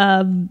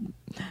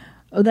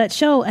 That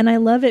show, and I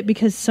love it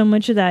because so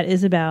much of that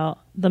is about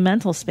the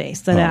mental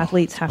space that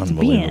athletes have to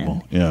be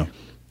in. Yeah.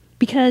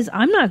 Because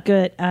I'm not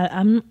good at,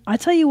 I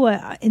tell you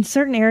what, in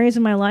certain areas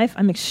of my life,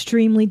 I'm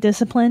extremely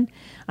disciplined.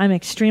 I'm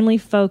extremely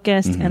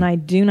focused, and I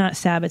do not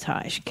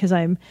sabotage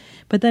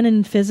but then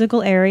in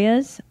physical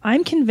areas,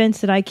 I'm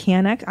convinced that I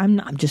can act. I'm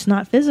just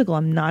not physical.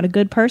 I'm not a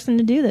good person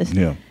to do this.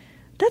 Yeah.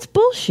 That's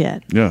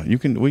bullshit. Yeah, we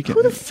can.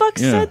 Who the fuck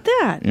said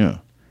that? Yeah.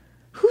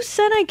 Who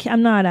said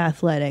I'm not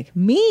athletic?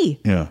 Me.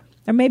 Yeah.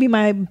 Or maybe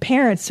my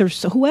parents or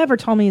whoever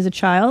told me as a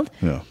child.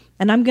 Yeah.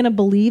 And I'm going to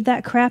believe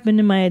that crap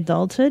into my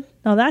adulthood?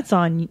 No, that's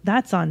on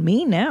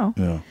me now.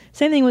 Yeah.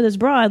 Same thing with this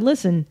broad.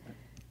 Listen,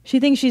 she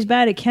thinks she's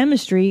bad at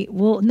chemistry.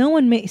 Well, no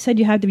one said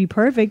you have to be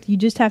perfect. You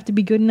just have to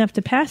be good enough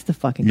to pass the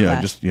fucking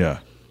class.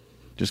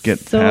 Just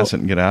pass it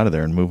and get out of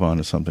there and move on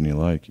to something you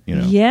like.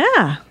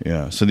 Yeah.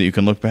 Yeah. So that you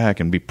can look back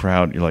and be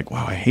proud. You're like,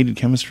 wow, I hated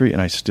chemistry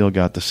and I still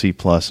got the C+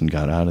 and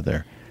got out of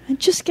there. And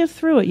just get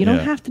through it. You don't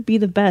have to be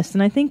the best.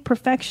 And I think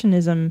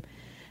perfectionism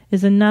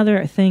is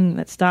another thing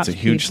that stops people.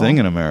 It's a huge thing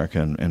in America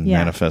and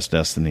manifest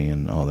destiny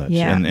and all that.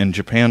 Yeah. And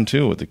Japan,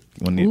 too, with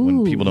when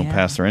people don't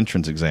pass their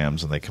entrance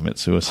exams and they commit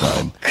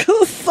suicide.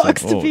 Cool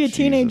sucks to be a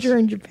teenager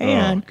in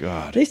Japan. Oh,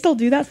 God. They still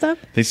do that stuff?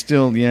 They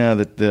still,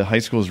 the high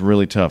school is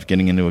really tough.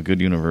 Getting into a good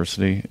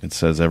university, it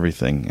says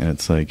everything. And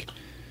it's like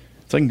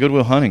in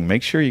Goodwill Hunting.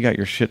 Make sure you got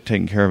your shit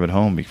taken care of at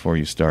home before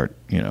you start,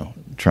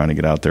 trying to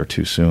get out there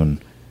too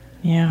soon.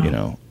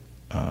 Yeah.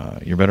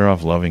 You're better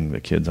off loving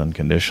the kids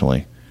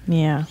unconditionally.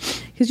 Yeah,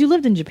 because you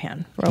lived in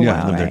Japan for a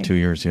while, I lived there 2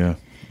 years, yeah.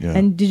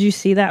 And did you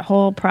see that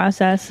whole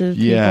process of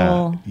people?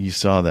 Yeah, you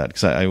saw that,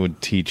 because I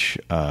would teach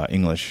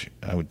English.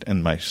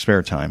 In my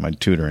spare time,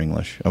 I'd tutor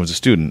English. I was a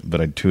student, but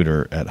I'd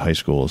tutor at high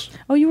schools.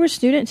 Oh, you were a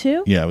student,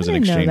 too? Yeah, I was an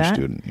exchange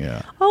student,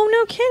 yeah. Oh,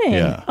 no kidding.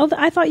 Yeah. Oh,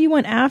 I thought you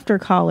went after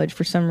college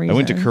for some reason. I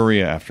went to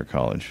Korea after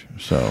college,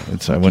 so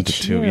I went to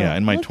two. Yeah,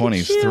 in my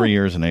 20s, 3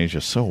 years in Asia.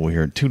 So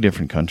weird. 2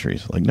 different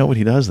countries. Like,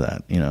 nobody does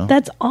that,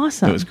 That's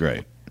awesome. It was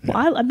great. Yeah.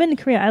 Well, I've been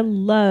to Korea. I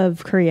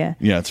love Korea.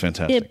 Yeah, it's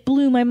fantastic. It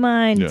blew my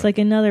mind. Yeah. It's like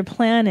another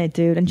planet,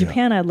 dude. And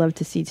Japan, I'd love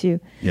to see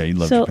too. Yeah, you'd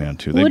love Japan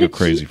too. They go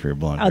crazy for your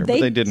blonde hair, but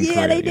they did in Korea.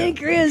 Yeah, they did in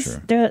Korea.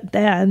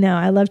 Sure. No,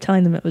 I love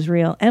telling them it was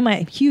real. And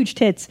my huge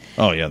tits.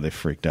 Oh yeah, they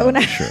freaked out.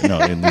 For sure. No,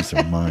 they lose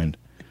their mind.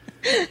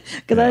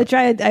 Because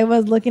I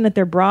was looking at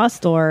their bra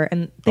store,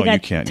 and they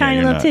got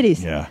tiny little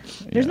titties. Yeah,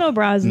 there's no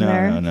bras in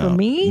there for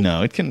me.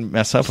 No, it can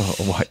mess up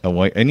a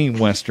white. Any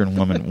Western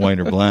woman, white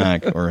or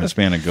black or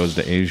Hispanic, goes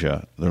to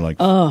Asia. They're like,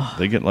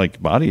 they get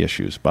like body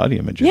issues, body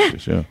image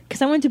issues. Yeah,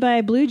 because I went to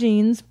buy blue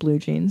jeans.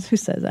 Who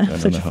says that? I'm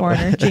such a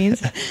foreigner.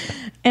 Jeans,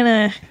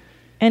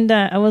 and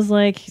I was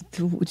like,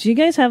 do you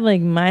guys have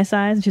like my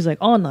size? And she's like,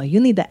 oh no, you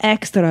need the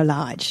extra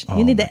large.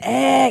 You need the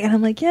egg. And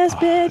I'm like, yes,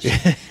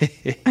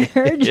 bitch. I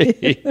heard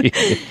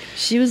you.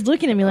 She was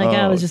looking at me like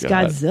I was just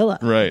Godzilla.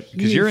 Right.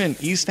 Because you're in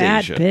East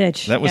Asia.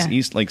 Bitch. That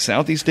was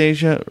Southeast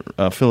Asia,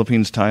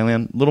 Philippines,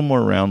 Thailand, a little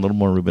more round, a little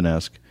more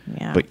Rubenesque.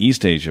 Yeah. But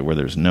East Asia, where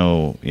there's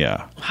no,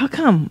 How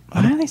come?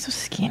 Why are they so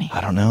skinny?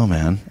 I don't know,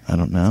 man. I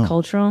don't know. It's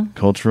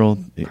cultural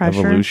pressure.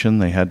 Evolution.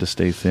 They had to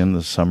stay thin.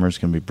 The summers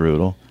can be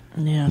brutal.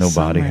 Yeah. No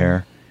body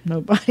hair.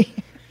 Nobody.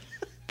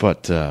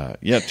 But,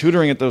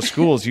 tutoring at those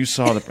schools, you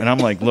saw and I'm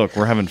like, look,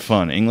 we're having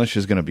fun. English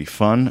is going to be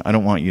fun. I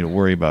don't want you to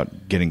worry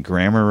about getting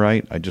grammar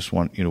right. I just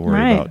want you to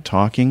worry about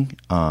talking.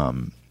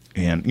 And,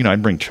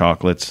 I'd bring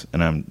chocolates,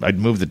 and I'd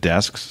move the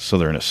desks so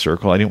they're in a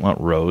circle. I didn't want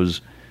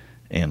rows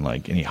and,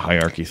 like, any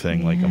hierarchy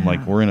thing. Like, I'm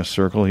like, we're in a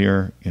circle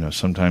here.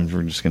 Sometimes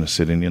we're just going to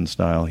sit Indian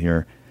style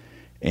here.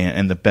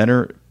 And the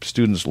better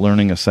students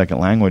learning a second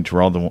language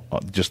were all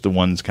just the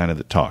ones kind of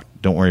that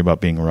talked. Don't worry about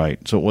being right.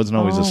 So it wasn't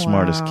always the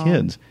smartest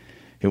kids.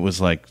 It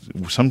was like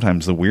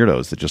sometimes the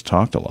weirdos that just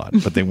talked a lot,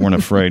 but they weren't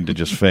afraid to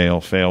just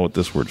fail with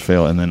this word,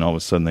 fail. And then all of a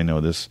sudden they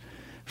know this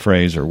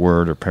phrase or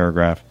word or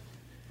paragraph.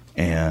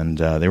 And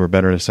they were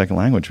better at a second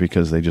language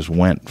because they just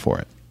went for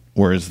it.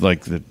 Whereas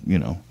like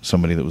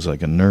somebody that was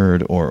like a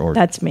nerd or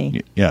that's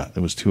me. Yeah,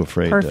 that was too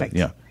afraid. Perfect.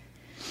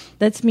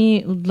 That's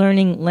me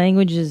learning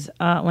languages.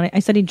 When I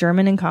studied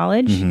German in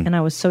college, and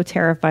I was so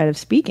terrified of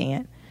speaking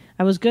it.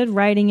 I was good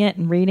writing it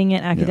and reading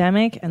it,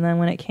 academic, and then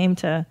when it came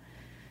to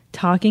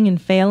talking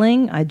and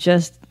failing,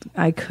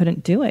 I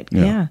couldn't do it.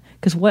 Yeah,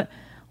 because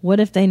what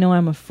if they know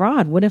I'm a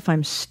fraud? What if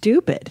I'm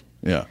stupid?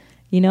 Yeah,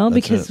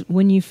 because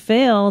when you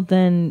fail,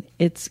 then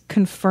it's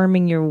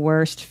confirming your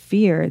worst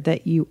fear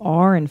that you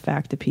are in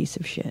fact a piece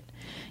of shit.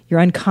 Your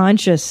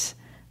unconscious,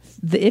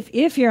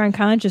 if your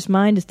unconscious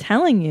mind is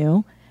telling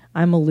you,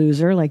 I'm a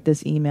loser, like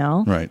this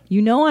email. Right.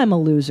 I'm a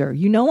loser.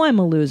 I'm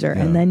a loser.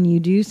 Yeah. And then you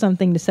do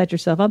something to set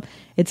yourself up.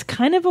 It's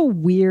kind of a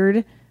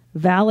weird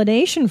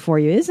validation for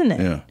you, isn't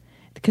it? Yeah.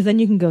 Because then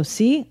you can go,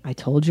 see, I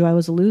told you I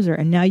was a loser.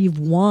 And now you've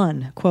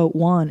won, quote,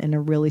 won in a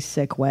really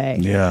sick way.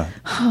 Yeah.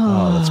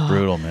 That's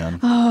brutal, man.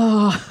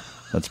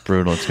 That's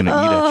brutal. It's going to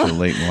eat at you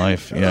late in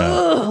life.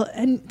 Yeah.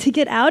 And to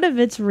get out of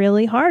it's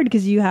really hard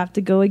because you have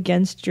to go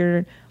against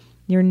your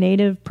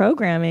native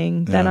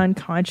programming, that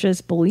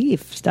unconscious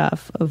belief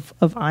stuff of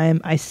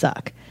I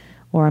suck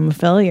or I'm a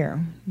failure.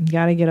 You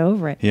got to get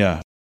over it.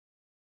 Yeah.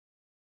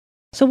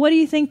 So what do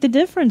you think the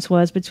difference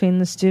was between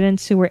the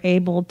students who were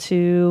able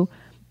to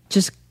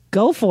just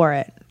go for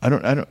it? I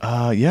don't know.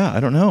 I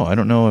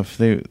don't know if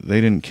they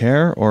didn't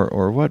care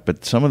or what,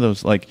 but some of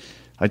those, like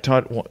I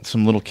taught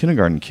some little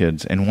kindergarten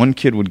kids, and one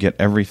kid would get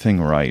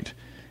everything right.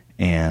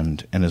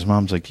 And his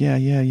mom's like,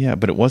 yeah,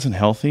 but it wasn't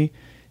healthy.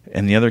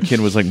 And the other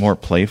kid was like more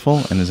playful,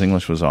 and his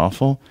English was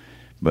awful.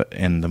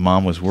 And the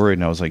mom was worried,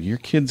 and I was like, your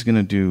kid's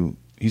going to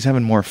he's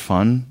having more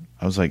fun.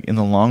 I was like, in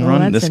the long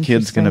run, this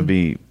kid's going to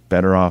be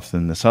better off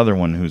than this other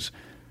one who's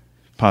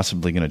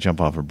possibly going to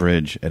jump off a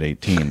bridge at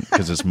 18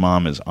 because his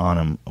mom is on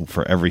him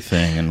for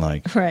everything. And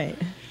like, right.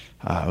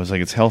 I was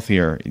like, it's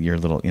healthier. Your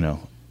little,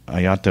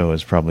 Ayato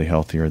is probably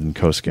healthier than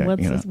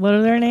Kosuke. What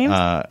are their names?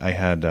 I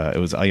had, it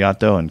was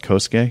Ayato and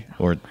Kosuke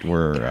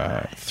were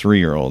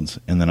 3-year-olds.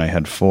 And then I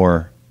had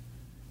 4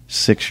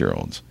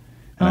 6-year-olds,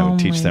 and I would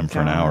teach them for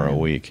an hour a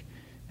week,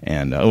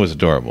 and it was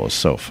adorable. It was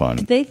so fun.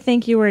 Did they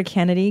think you were a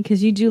Kennedy?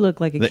 Because you do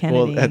look like a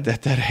Kennedy. Well, at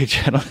that age,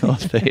 I don't know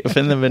if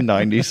in the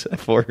mid-90s, a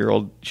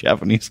 4-year-old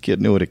Japanese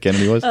kid knew what a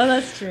Kennedy was. Oh,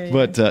 that's true.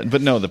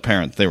 But no, the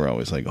parents, they were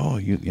always like, oh,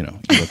 you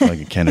look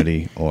like a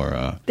Kennedy,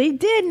 or they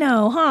did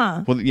know,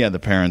 huh? Well, yeah, the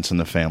parents and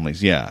the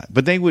families, yeah,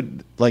 but they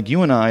would, like,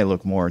 you and I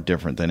look more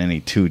different than any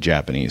 2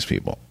 Japanese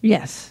people.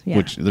 Yes, yeah.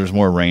 Which there's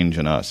more range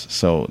in us,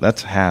 so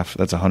that's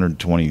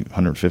 120,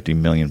 150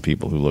 million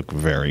people who look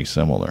very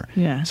similar.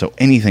 Yeah. So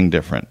anything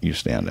different, you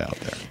stand out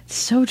there. It's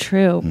so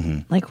true.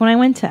 Mm-hmm. Like when I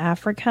went to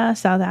Africa,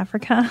 South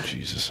Africa.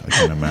 Jesus, I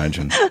can't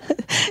imagine.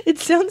 It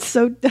sounds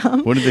so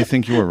dumb. What did they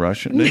think you were,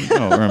 Russian?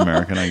 Or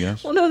American, I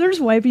guess. Well, no,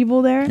 there's white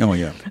people there. Oh,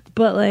 yeah.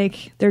 But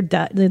like they're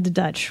the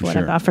Dutch,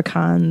 whatever, sure.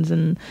 Afrikaans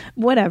and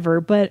whatever.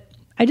 But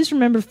I just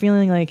remember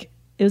feeling like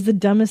it was the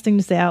dumbest thing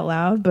to say out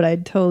loud, but I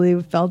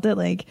totally felt it.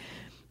 Like,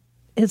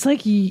 it's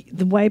like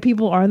the white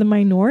people are the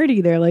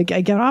minority there. Like,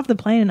 I got off the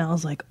plane and I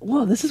was like,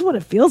 whoa, this is what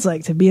it feels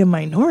like to be a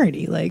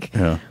minority. Like,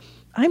 yeah.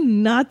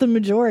 I'm not the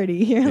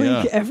majority here.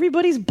 Like,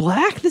 everybody's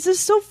black. This is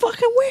so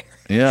fucking weird.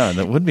 Yeah,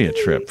 that would be a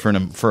trip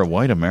for a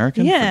white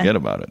American. Yeah. Forget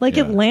about it. Like,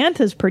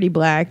 Atlanta's pretty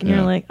black, and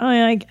you're like, oh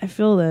yeah, I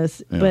feel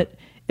this. Yeah. But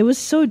it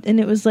was and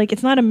it was like,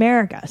 it's not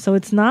America, so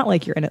it's not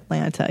like you're in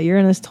Atlanta. You're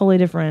in this totally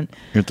different.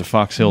 You're at the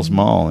Fox Hills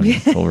Mall in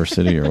Culver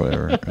City or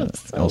whatever. It was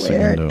so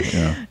weird.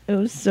 Yeah, it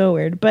was so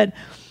weird. But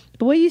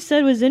But what you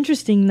said was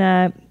interesting.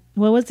 That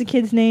what was the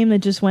kid's name that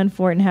just went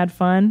for it and had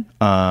fun?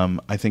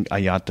 I think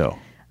Ayato.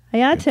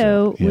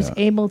 Ayato was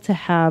able to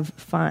have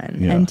fun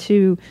and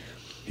to.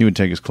 He would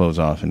take his clothes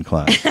off in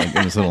class, like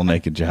in his little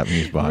naked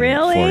Japanese body.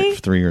 Really?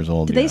 3 years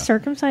old. Did they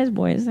circumcise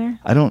boys there?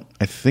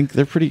 I think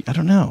they're pretty. I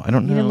don't know. You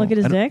didn't look at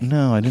his dick?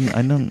 No, I didn't.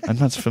 I'm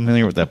not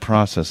familiar with that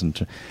process.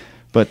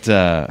 But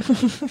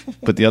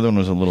the other one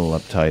was a little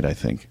uptight, I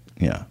think.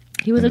 Yeah.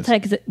 He was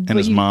uptight and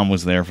his mom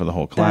was there for the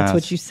whole class. That's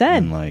what you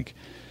said.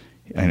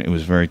 And it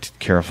was very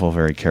careful,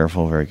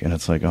 and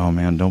it's like, oh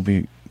man, don't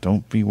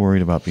be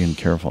worried about being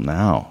careful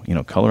now.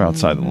 Color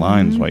outside the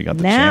lines while you got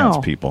the chance,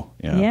 people.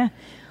 Yeah.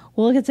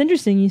 Well, it's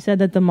interesting. You said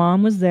that the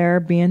mom was there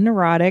being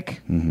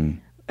neurotic. Mm-hmm.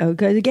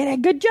 Okay,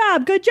 good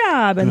job.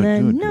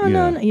 And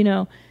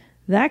no,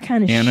 that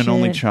kind of shit. And an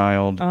only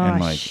child.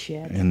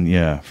 Shit.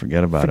 And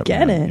forget about it.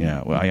 Forget it.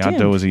 Yeah. Well,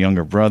 Ayato was a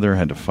younger brother,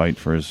 had to fight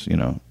for his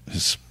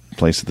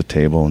place at the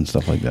table and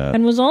stuff like that.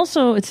 And was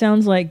also, it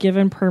sounds like,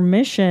 given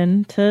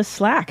permission to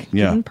slack.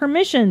 Yeah. Given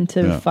permission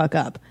to fuck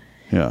up.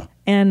 Yeah.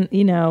 And,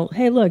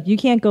 hey, look, you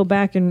can't go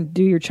back and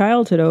do your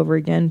childhood over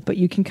again, but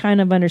you can kind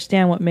of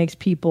understand what makes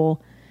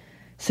people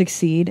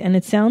succeed. And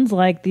it sounds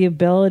like the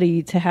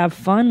ability to have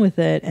fun with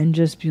it and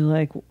just be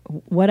like,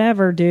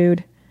 whatever,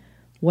 dude.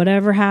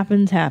 Whatever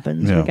happens.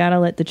 Yeah. We got to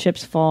let the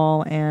chips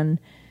fall, and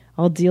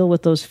I'll deal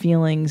with those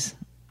feelings.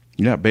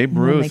 Yeah, Babe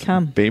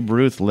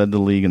Ruth led the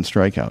league in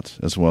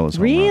strikeouts as well as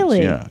home runs.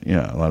 Really?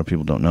 Yeah. A lot of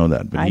people don't know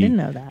that, but I didn't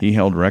know that. He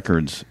held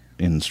records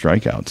in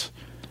strikeouts.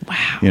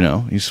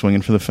 Wow. He's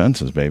swinging for the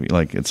fences, baby.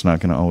 Like, it's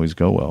not going to always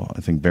go well.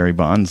 I think Barry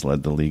Bonds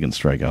led the league in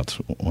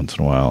strikeouts once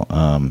in a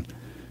while.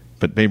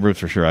 But Babe Ruth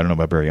for sure. I don't know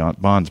about Barry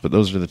Bonds, but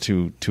those are the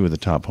two of the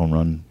top home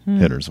run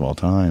hitters of all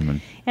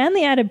time. And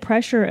the added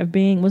pressure of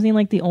wasn't he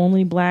like the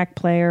only black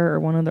player or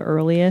one of the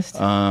earliest?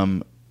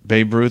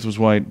 Babe Ruth was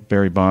white.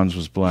 Barry Bonds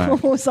was black.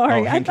 Oh,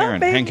 sorry. I thought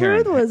Babe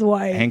Ruth was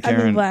white.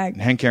 Black.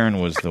 Hank Aaron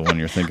was the one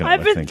you're thinking of,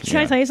 I think. Can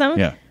I tell you something?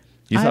 Yeah.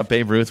 You thought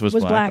Babe Ruth was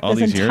black all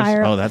these years?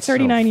 Oh, that's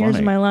 39 years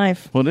of my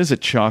life. Well, it is a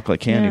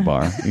chocolate candy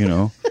bar,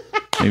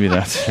 Maybe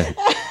that's it.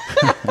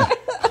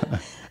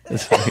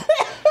 It's like,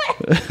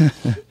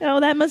 oh,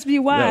 that must be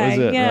why. That was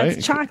it, right?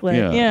 It's chocolate.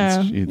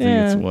 Yeah. You think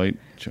it's white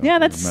chocolate. Yeah,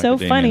 that's so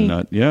funny.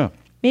 Nut. Yeah.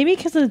 Maybe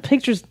because the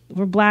pictures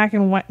were black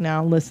and white.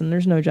 Now, listen,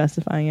 there's no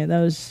justifying it.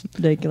 That was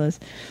ridiculous.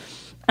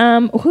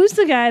 Who's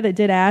the guy that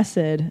did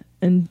acid?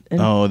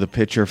 The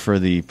pitcher for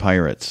the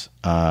Pirates.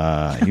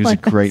 He was a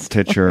great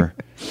pitcher.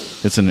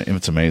 It's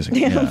amazing.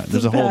 Yeah,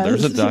 there's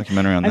a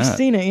documentary on that. I've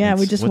seen it. Yeah,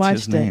 we just watched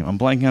what's his name? I'm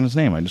blanking on his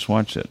name. I just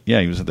watched it.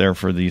 Yeah, he was there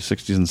for the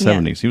 60s and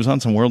 70s. Yeah. He was on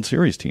some World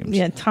Series teams.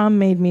 Yeah, Tom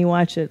made me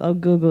watch it. I'll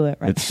Google it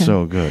right now. It's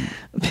so good.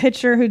 A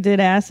pitcher who did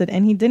acid,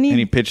 and he didn't. And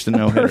he pitched a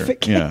no-hitter.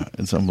 Yeah,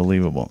 it's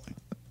unbelievable.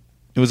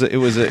 It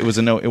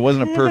wasn't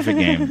a perfect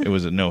game. It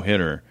was a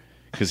no-hitter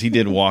because he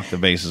did walk the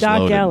bases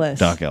loaded.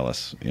 Doc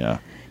Ellis. Yeah.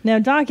 Now,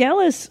 Doc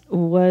Ellis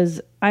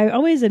I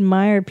always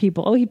admired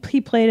people. Oh, he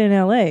played in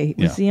L.A.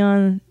 Was he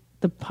on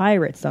the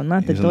Pirates, though,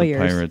 not the Dodgers?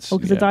 The Pirates. Oh,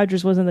 because the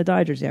Dodgers wasn't the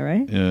Dodgers yet,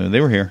 right?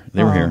 They were here.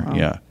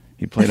 Yeah.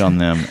 He played on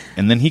them.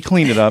 And then he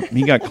cleaned it up.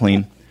 He got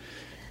clean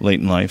late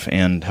in life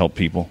and helped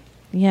people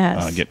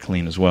get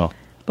clean as well.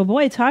 But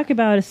boy, talk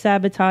about a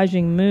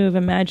sabotaging move.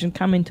 Imagine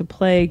coming to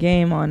play a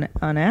game on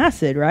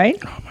acid,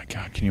 right? Oh, my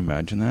God. Can you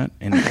imagine that?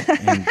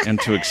 And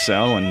to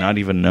excel and not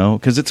even know?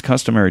 Because it's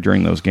customary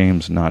during those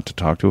games not to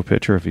talk to a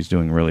pitcher if he's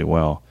doing really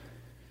well.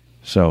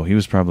 So he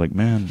was probably like,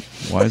 man,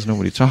 why is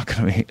nobody talking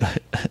to me?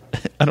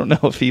 I don't know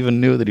if he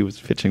even knew that he was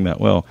pitching that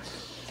well.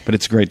 But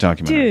it's a great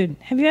documentary. Dude,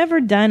 have you ever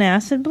done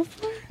acid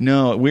before?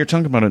 No, we were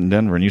talking about it in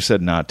Denver, and you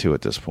said not to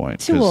at this point.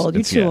 Too old.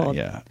 You're too old.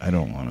 Yeah, I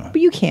don't want to. But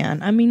you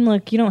can. I mean,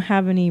 look, you don't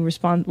have any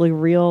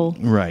real...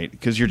 Right,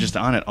 because you're just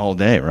on it all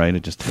day, right?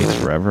 It just takes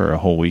forever, a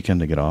whole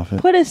weekend to get off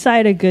it. Put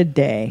aside a good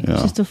day. Yeah.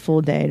 Just a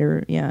full day.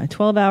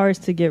 12 hours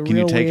to get Can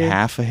real you take weird.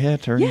 half a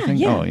hit or anything?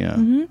 Yeah. Oh, yeah.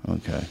 Mm-hmm.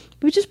 Okay.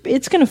 But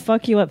it's going to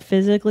fuck you up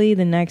physically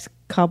the next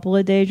couple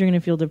of days. You're going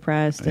to feel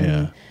depressed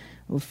and...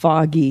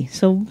 foggy.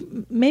 So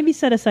maybe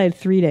set aside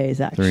 3 days,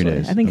 actually. 3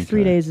 days. I think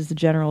 3 days is the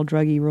general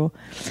druggy rule.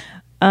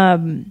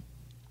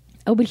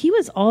 But he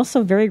was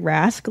also very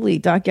rascally.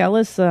 Doc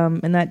Ellis,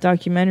 in that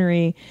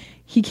documentary,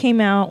 he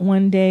came out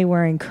one day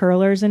wearing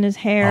curlers in his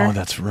hair. Oh,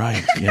 that's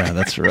right. Yeah,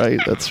 that's right.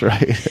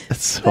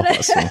 That's so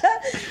awesome.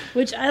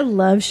 Which I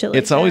love shit like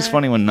It's always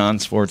funny when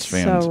non-sports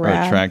fans are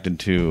attracted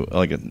to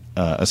like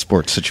a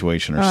sports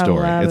situation or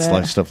story. It's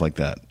like stuff like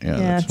that. Yeah,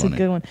 that's it's funny. A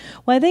good one.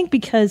 Well, I think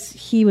because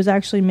he was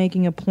actually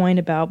making a point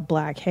about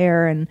black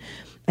hair, and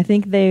I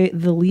think the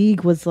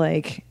league was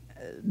like,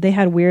 they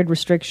had weird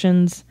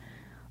restrictions.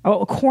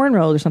 Oh,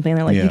 cornrows or something.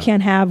 They're like, you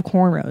can't have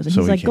cornrows. And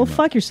he's like, go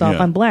fuck yourself.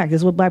 I'm black.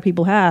 This is what black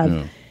people have.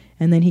 Yeah.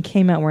 And then he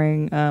came out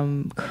wearing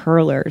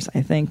curlers,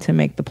 I think, to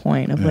make the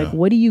point of like,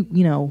 what do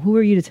who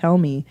are you to tell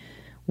me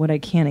what I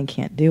can and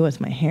can't do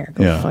with my hair?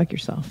 Go fuck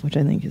yourself, which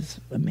I think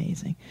is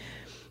amazing.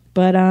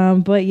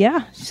 But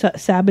yeah,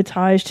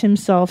 sabotaged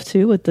himself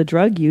too with the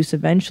drug use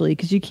eventually,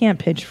 because you can't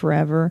pitch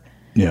forever.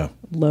 Yeah.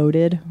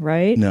 Loaded,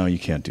 right? No, you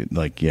can't do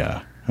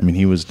I mean,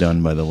 he was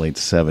done by the late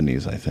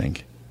 70s, I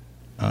think.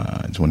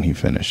 is when he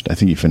finished. I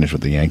think he finished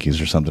with the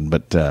Yankees or something.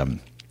 But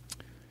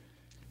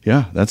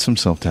yeah, that's some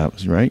self-tap,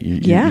 right?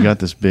 You got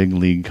this big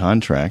league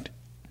contract,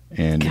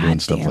 and you're doing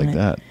stuff like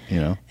that.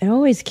 It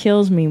always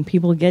kills me when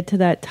people get to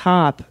that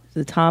top,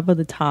 the top of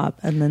the top,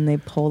 and then they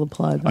pull the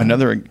plug.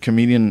 Another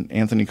comedian,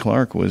 Anthony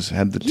Clark,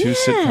 had the two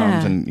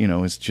sitcoms, and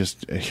is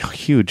just a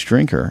huge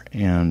drinker,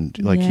 and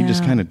he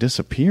just kind of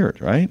disappeared.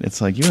 Right?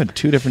 It's like you had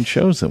two different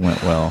shows that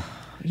went well.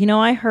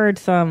 I heard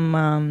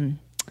some.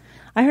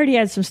 I heard he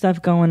had some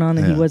stuff going on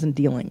that he wasn't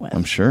dealing with.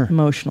 I'm sure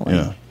emotionally.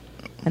 Yeah,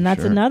 and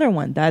that's another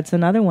one. That's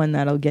another one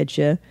that'll get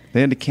you. They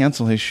had to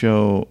cancel his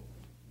show.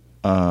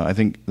 I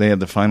think they had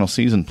the final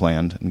season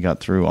planned and got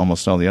through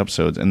almost all the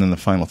episodes, and then the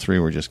final 3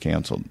 were just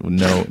canceled.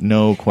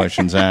 No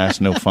questions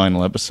asked, no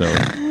final episode,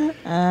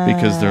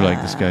 because they're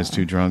like, this guy's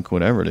too drunk,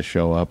 whatever, to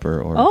show up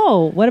or.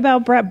 Oh, what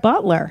about Brett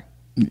Butler?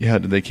 Yeah,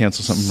 did they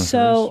cancel something?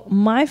 So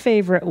my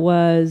favorite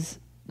was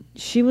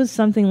she was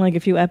something like a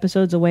few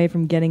episodes away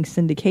from getting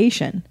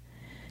syndication.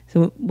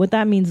 So what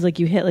that means is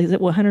you hit is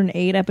it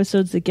 108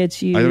 episodes that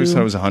gets you? I always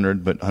thought it was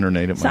 100, but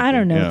 108. So I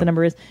don't know what the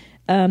number is.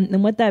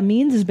 And what that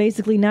means is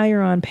basically now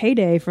you're on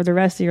payday for the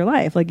rest of your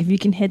life. If you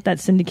can hit that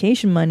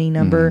syndication money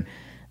number,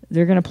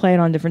 they're going to play it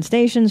on different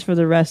stations for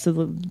the rest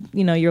of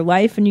your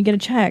life, and you get a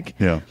check.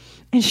 Yeah.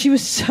 And she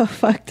was so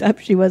fucked up.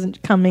 She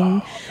wasn't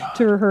coming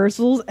to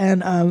rehearsals,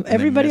 and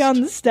everybody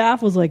on the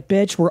staff was like,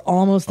 "Bitch, we're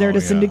almost there to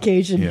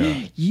syndication.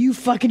 Yeah. You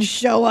fucking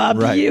show up.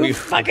 Right. You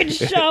fucking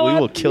show up. We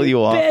will kill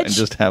you off bitch. And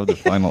just have the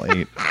final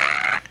 8."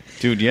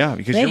 Dude, yeah,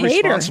 because you're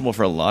responsible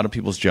for a lot of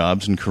people's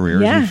jobs and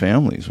careers and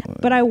families.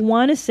 But I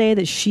want to say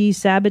that she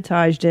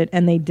sabotaged it,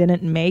 and they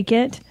didn't make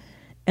it,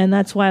 and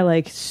that's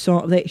why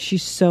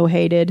she's so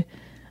hated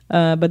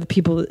by the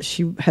people that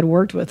she had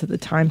worked with at the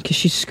time, because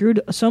she screwed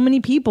so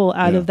many people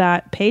out of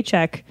that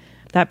paycheck,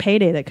 that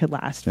payday that could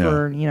last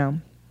for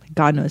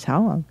God knows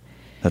how long.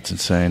 That's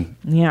insane.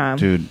 Yeah,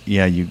 dude.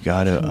 Yeah, you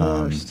gotta.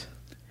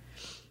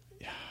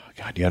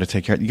 God, you gotta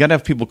take care. You gotta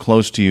have people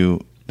close to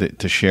you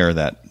to share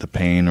the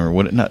pain or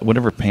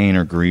whatever pain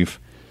or grief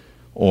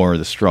or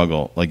the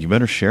struggle. You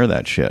better share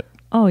that shit.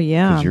 Oh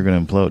yeah, because you're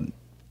gonna implode.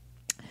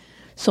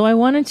 So I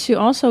wanted to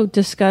also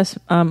discuss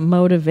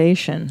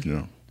motivation.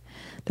 Yeah.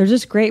 There's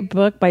this great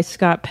book by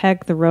Scott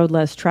Peck, The Road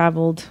Less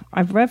Traveled.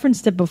 I've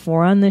referenced it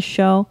before on this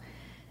show,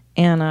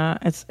 and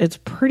it's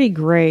pretty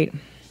great.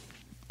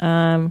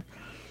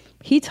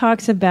 He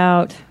talks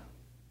about,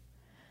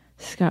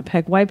 Scott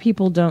Peck, why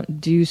people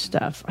don't do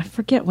stuff. I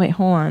forget. Wait,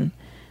 hold on.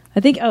 I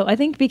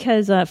think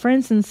because, for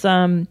instance,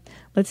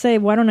 let's say,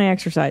 why don't I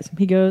exercise?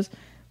 He goes,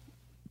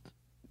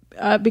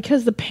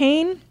 because the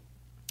pain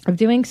of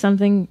doing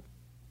something,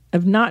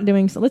 of not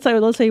doing. Let's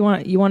say you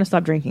want to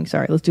stop drinking.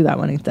 Sorry, let's do that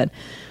one instead.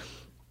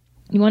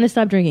 You want to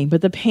stop drinking,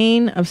 but the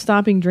pain of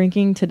stopping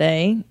drinking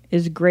today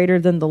is greater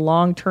than the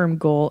long-term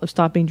goal of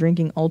stopping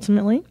drinking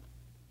ultimately.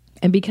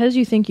 And because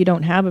you think you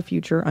don't have a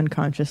future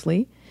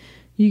unconsciously,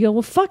 you go,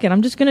 well, fuck it.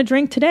 I'm just going to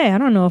drink today. I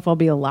don't know if I'll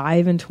be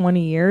alive in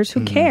 20 years.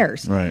 Who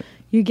cares? Right.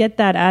 You get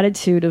that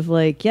attitude of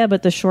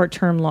but the short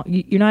term,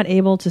 you're not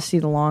able to see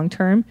the long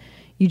term.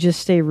 You just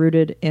stay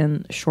rooted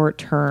in short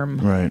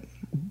term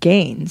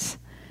gains,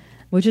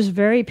 which is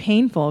very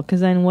painful, because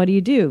then what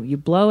do? You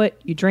blow it,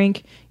 you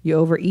drink, you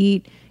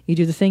overeat, you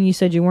do the thing you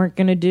said you weren't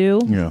going to do,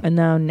 and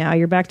now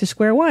you're back to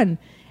square one.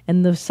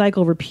 And the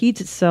cycle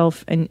repeats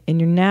itself, and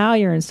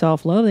you're in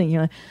self-loathing.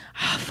 You're like,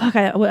 oh, fuck,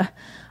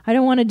 I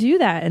don't want to do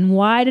that. And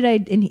why did I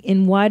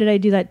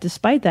do that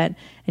despite that?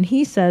 And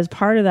he says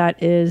part of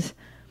that is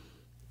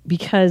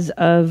because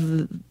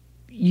of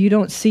you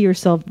don't see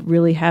yourself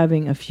really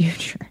having a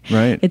future.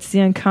 Right. It's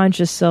the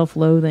unconscious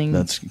self-loathing.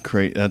 That's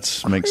great.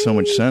 Makes so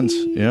much sense.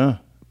 Yeah.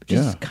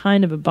 Just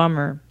kind of a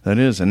bummer. That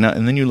is. And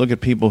then you look at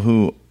people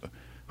who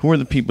are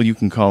the people you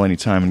can call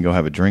anytime and go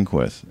have a drink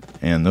with.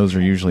 And those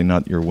are usually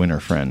not your winner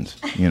friends,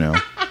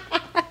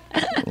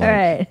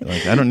 Right.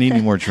 I don't need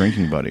any more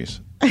drinking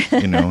buddies.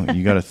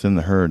 You got to thin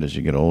the herd as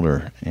you get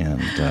older.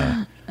 And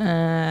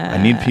I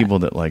need people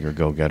that are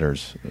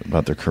go-getters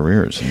about their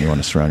careers, and you want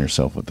to surround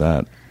yourself with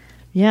that.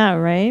 Yeah,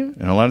 right.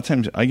 And a lot of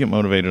times I get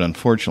motivated,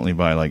 unfortunately,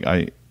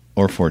 by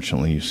or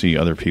fortunately, you see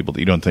other people that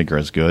you don't think are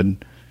as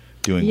good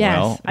doing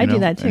well. I do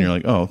that too. And you're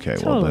like, oh, okay,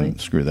 well then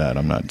screw that.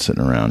 I'm not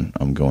sitting around.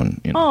 I'm going,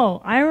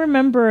 Oh, I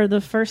remember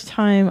the first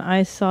time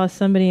I saw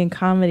somebody in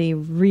comedy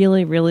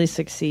really, really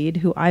succeed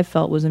who I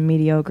felt was a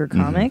mediocre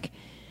comic. Mm-hmm.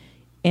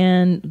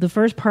 And the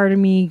first part of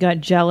me got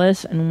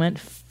jealous and went,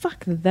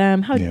 fuck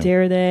them. How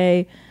dare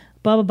they?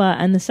 Blah, blah, blah.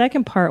 And the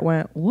second part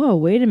went, whoa,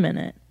 wait a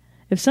minute.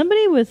 If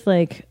somebody with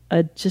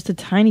just a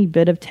tiny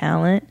bit of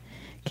talent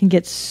can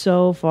get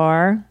so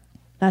far,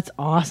 that's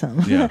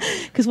awesome. Yeah.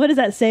 Because what does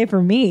that say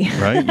for me?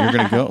 Right? You're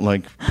going to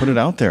go, put it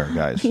out there,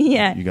 guys.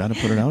 Yeah. You got to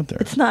put it out there.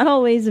 It's not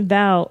always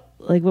about,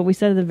 what we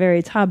said at the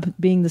very top,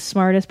 being the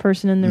smartest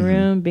person in the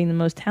room, being the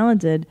most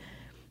talented.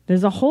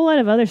 There's a whole lot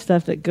of other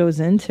stuff that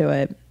goes into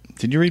it.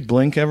 Did you read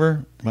Blink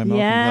ever by Malcolm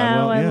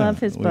Gladwell? I love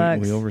his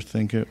books. We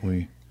overthink it.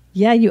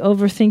 You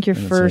overthink your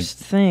first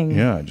thing.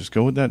 Yeah, just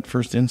go with that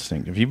first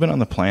instinct. If you've been on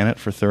the planet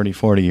for 30,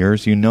 40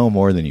 years, you know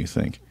more than you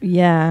think.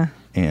 Yeah.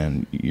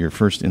 and your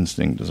first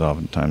instinct is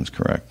oftentimes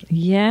correct.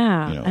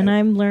 Yeah, and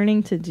I'm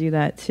learning to do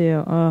that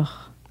too. Ugh.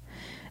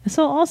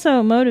 So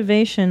also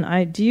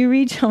motivation. Do you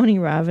read Tony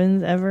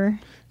Robbins ever?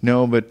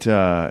 No, but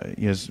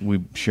yes,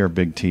 we share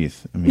big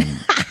teeth. I mean,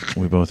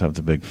 we both have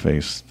the big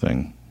face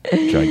thing,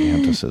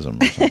 giganticism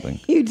or something.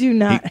 You do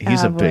not.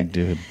 He's a big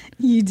dude.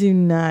 You do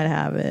not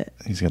have it.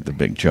 He's got the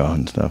big jaw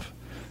and stuff.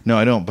 No,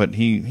 I don't. But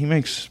he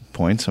makes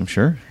points. I'm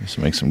sure. This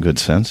makes some good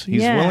sense.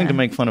 He's willing to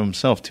make fun of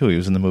himself too. He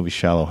was in the movie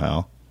Shallow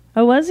Hal.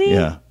 Oh, was he?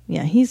 Yeah.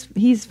 Yeah.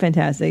 He's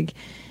fantastic.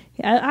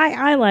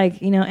 I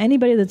like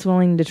anybody that's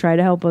willing to try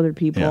to help other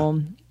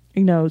people.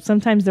 Yeah.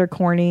 Sometimes they're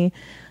corny.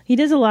 He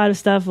does a lot of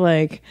stuff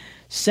like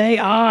say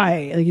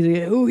I. Like,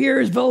 who here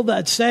is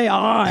Velvet? Say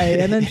I.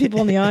 And then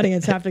people in the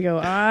audience have to go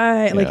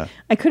I. Like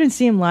I couldn't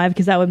see him live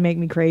because that would make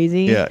me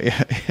crazy.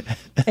 Yeah.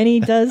 And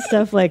he does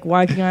stuff like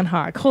walking on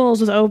hot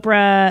coals with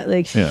Oprah.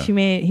 Like he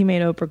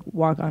made Oprah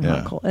walk on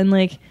hot coal, and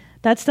like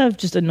that stuff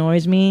just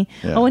annoys me.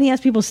 Yeah. Oh, when he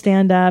has people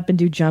stand up and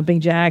do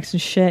jumping jacks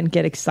and shit and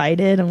get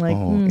excited, I'm like,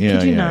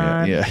 could you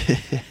not? Yeah.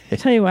 I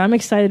tell you what, I'm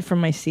excited from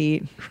my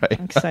seat. Right.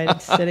 I'm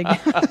excited sitting.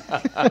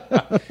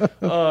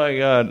 Oh my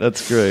God,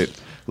 that's great.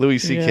 Louis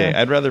C.K.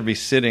 I'd rather be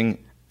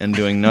sitting and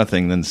doing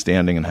nothing than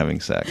standing and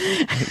having sex.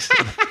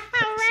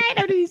 Right?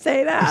 How did you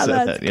say that?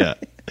 That's yeah.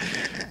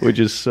 Which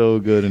is so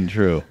good and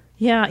true.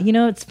 Yeah,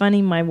 it's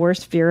funny. My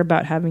worst fear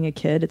about having a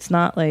kid, it's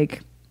not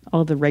like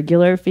all the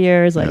regular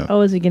fears, like,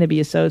 is he going to be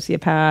a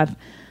sociopath?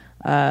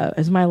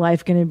 Is my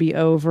life going to be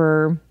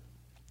over?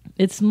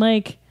 It's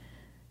like,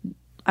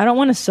 I don't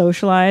want to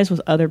socialize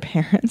with other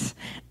parents,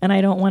 and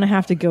I don't want to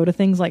have to go to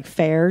things like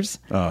fairs.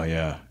 Oh,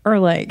 yeah. Or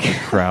like...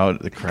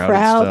 the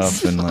crowded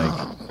stuff, and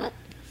like...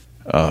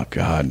 Oh,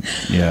 God.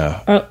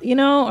 Yeah. Or,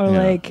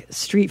 like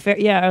street fair.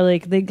 Yeah, or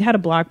like they had a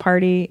block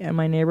party at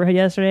my neighborhood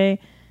yesterday,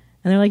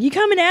 and they're like, you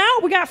coming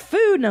out? We got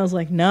food. And I was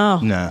like, no.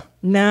 Nah.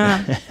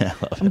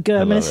 I'm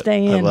good. I'm going to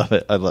stay in.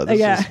 I love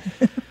it.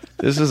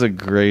 This is a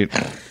great,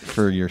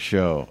 for your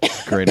show,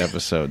 great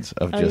episodes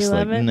of just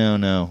like,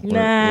 no.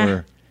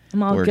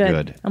 I'm all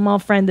good. I'm all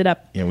friended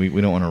up. Yeah, we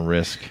don't want to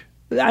risk.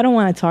 I don't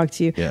want to talk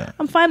to you. Yeah.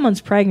 I'm 5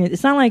 months pregnant.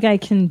 It's not like I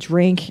can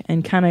drink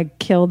and kind of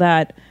kill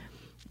that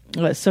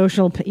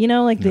social, the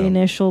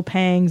initial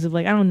pangs of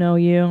like, I don't know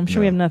you. I'm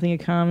sure we have nothing in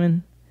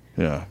common.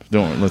 Yeah,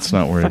 let's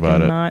not worry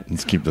about it.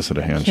 Let's keep this at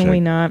a handshake. Can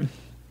we not?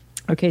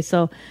 Okay,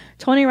 so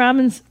Tony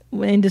Robbins,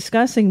 in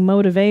discussing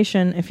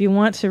motivation, if you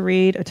want to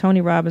read a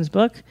Tony Robbins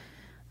book,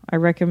 I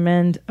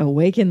recommend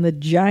Awaken the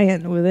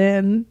Giant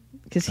Within,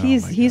 because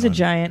he's a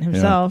giant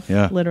himself,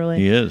 literally.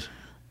 He is.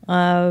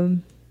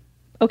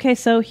 Okay,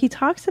 so he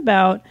talks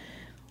about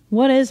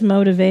what is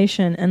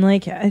motivation, and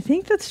like I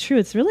think that's true.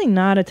 It's really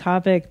not a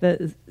topic that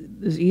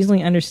is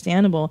easily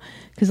understandable,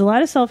 because a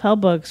lot of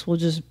self-help books will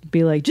just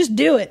be like, just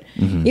do it.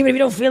 Mm-hmm. Even if you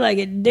don't feel like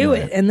it, do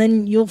it. And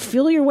then you'll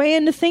feel your way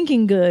into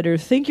thinking good, or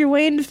think your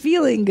way into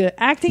feeling good,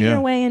 acting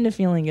your way into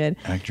feeling good.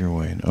 Act your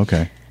way in.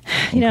 Okay.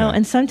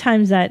 And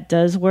sometimes that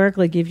does work.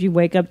 Like if you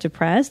wake up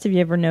depressed, have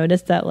you ever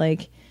noticed that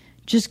like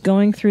just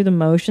going through the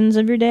motions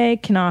of your day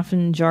can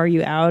often jar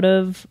you out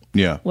of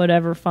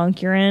whatever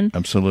funk you're in?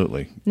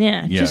 Absolutely.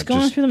 Yeah, just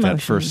going through the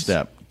motions. That first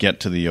step, get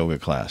to the yoga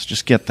class.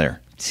 Just get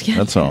there.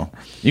 That's all.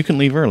 You can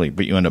leave early,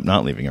 but you end up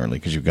not leaving early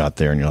because you got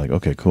there and you're like,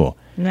 okay, cool.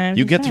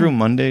 You get through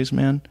Mondays,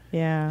 man.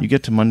 Yeah. You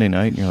get to Monday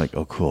night and you're like,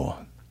 oh, cool.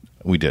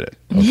 We did it.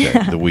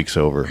 Okay, the week's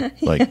over.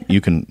 Like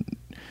you can,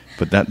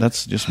 but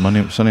that's just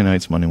Sunday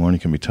nights, Monday morning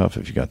can be tough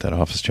if you got that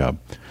office job.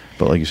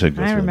 But like you said,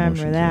 I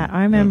remember that.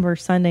 I remember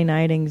Sunday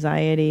night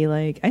anxiety.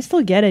 Like I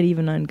still get it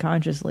even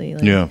unconsciously.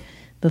 Like,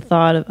 the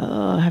thought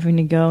of having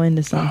to go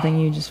into something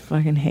you just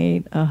fucking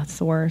hate. Oh, it's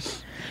the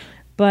worst.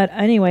 But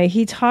anyway,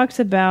 he talks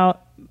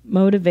about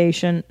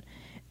motivation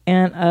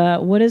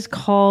and what is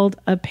called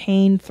a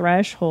pain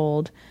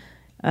threshold.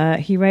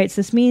 He writes,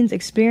 this means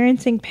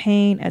experiencing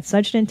pain at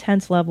such an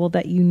intense level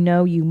that you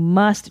know you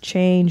must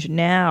change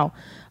now.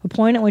 A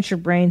point at which your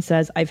brain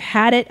says, I've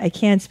had it. I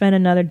can't spend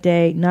another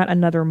day, not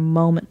another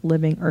moment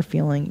living or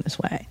feeling this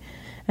way.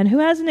 And who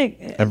hasn't?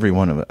 Every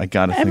one of it. I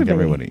got to think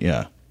everybody.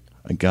 Yeah.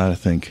 I got to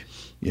think,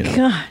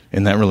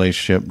 in that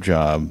relationship,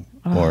 job,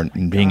 or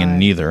being in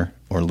neither,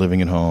 or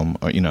living at home,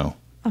 or,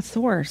 That's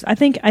the worst. I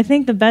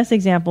think the best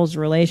example is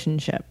a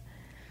relationship.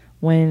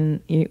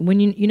 When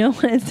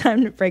it's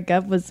time to break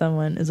up with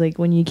someone is like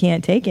when you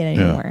can't take it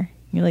anymore.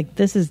 You're like,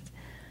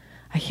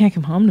 I can't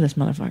come home to this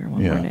motherfucker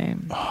one more day.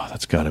 Oh,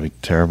 that's got to be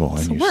terrible.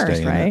 It's and the you worst,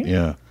 stay in right? it.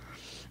 Yeah.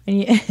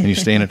 And you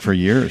stay in it for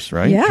years,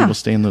 right? Yeah. People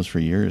stay in those for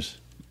years.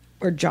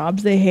 Or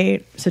jobs they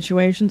hate,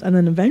 situations, and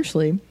then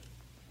eventually,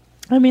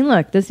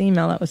 look, this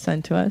email that was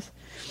sent to us.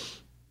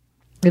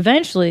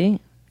 Eventually,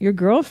 your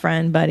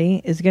girlfriend,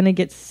 buddy, is going to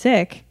get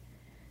sick.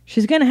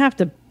 She's going to have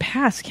to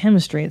pass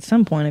chemistry at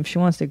some point if she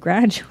wants to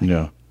graduate.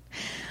 Yeah.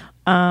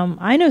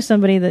 I know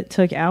somebody that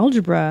took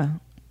Algebra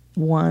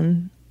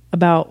 1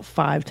 about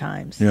 5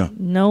 times. Yeah.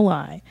 No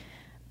lie.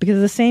 Because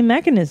of the same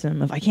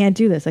mechanism of, I can't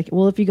do this. Like,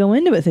 well, if you go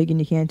into it thinking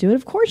you can't do it,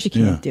 of course you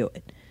can't do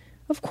it.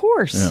 Of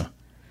course. Yeah.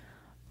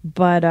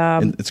 But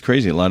it's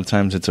crazy. A lot of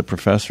times it's a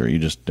professor you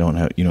just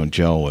don't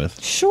gel with.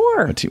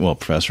 Sure.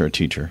 Professor or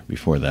teacher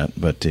before that.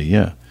 But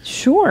yeah.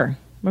 Sure.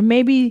 Or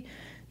maybe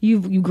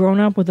you've grown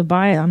up with a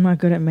bias. I'm not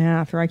good at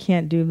math, or I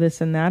can't do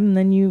this and that, and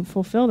then you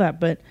fulfill that.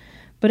 But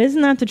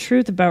isn't that the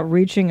truth about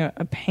reaching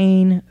a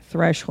pain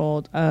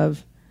threshold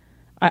of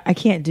I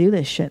can't do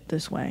this shit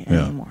this way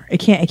anymore. I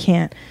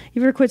can't.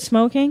 You ever quit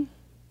smoking?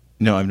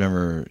 No, I've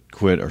never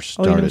quit or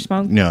started. Oh, you never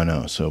smoked?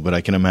 No. So, but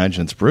I can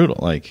imagine it's brutal.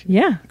 Like,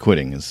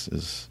 quitting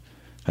is.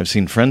 I've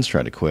seen friends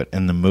try to quit,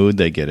 and the mood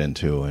they get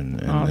into, and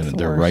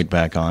they're right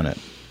back on it.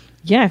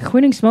 Yeah,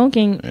 quitting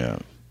smoking. Yeah,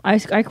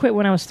 I quit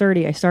when I was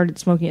 30. I started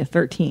smoking at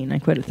 13. I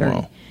quit at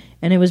 30,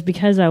 and it was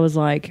because I was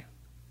like,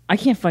 I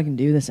can't fucking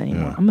do this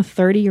anymore. Yeah. I'm a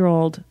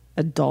 30-year-old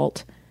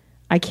adult.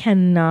 I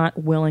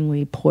cannot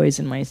willingly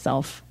poison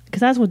myself,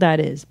 because that's what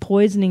that is,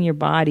 poisoning your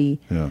body.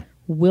 Yeah.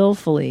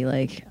 Willfully,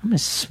 like, I'm gonna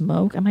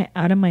smoke. Am I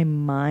out of my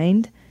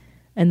mind?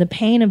 And the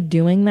pain of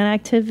doing that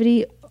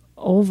activity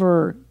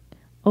overrode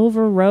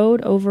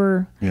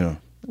whatever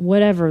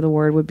the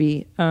word would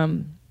be,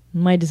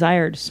 my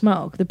desire to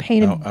smoke. The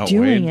pain of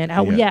doing it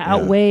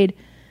outweighed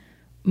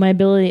my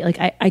ability. Like,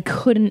 I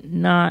couldn't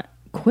not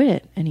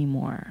quit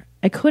anymore.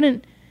 I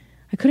couldn't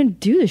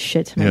do this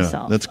shit to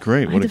myself. That's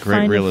great. What a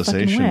great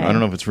realization. I don't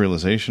know if it's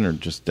realization or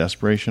just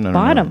desperation.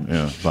 I don't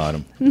know. Yeah,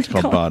 bottom. It's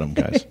called bottom,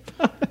 guys.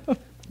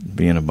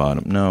 Being a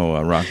bottom.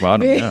 No, rock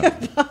bottom.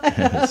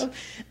 Bottom.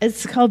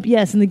 It's called,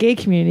 in the gay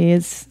community.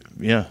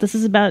 This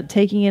is about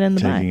taking it in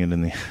the butt. Taking it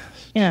in the...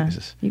 Yeah,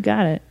 Jesus. You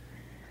got it.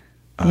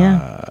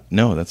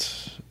 No,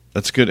 that's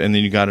good. And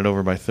then you got it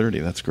over by 30.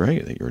 That's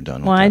great that you were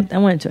done with that. I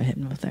went to a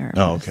hypnotherapist.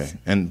 Oh, okay.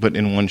 But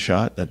in one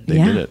shot, that they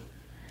did it.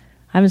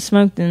 I haven't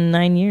smoked in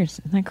 9 years.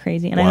 Isn't that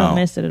crazy? And I don't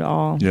miss it at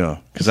all. Yeah,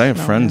 because I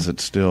have friends that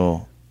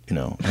still,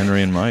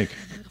 Henry and Mike.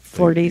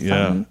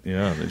 40-something.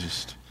 Yeah, they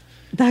just...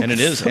 That's and it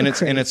is, so and it's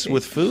crazy. And it's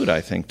with food,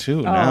 I think,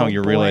 too. Now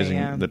you're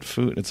realizing that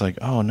food. It's like,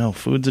 oh no,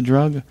 food's a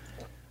drug.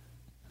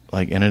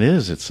 Like, and it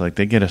is. It's like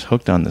they get us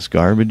hooked on this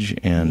garbage,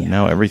 and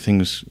now every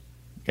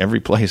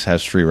place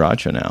has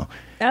sriracha now.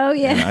 Oh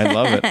yeah, and I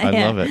love it. I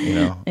love it.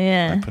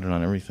 Yeah, I put it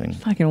on everything.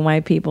 Fucking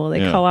white people,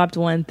 they co-opt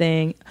one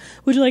thing.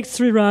 Would you like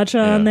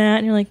sriracha on that?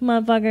 And you're like,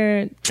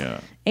 motherfucker.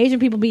 Yeah. Asian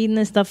people be eating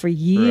this stuff for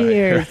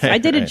years. Right. I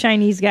dated a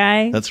Chinese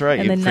guy. That's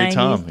right. In the 90s.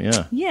 Tom.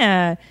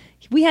 Yeah.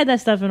 We had that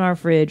stuff in our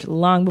fridge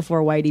long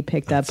before Whitey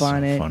picked up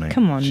on it. Funny.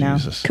 Come on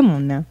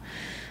now.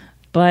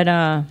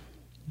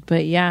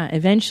 But yeah,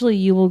 eventually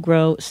you will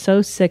grow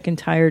so sick and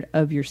tired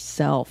of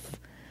yourself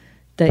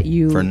that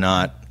you for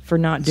not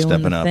doing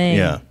stepping the up. thing.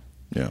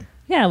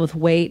 Yeah, with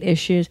weight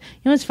issues.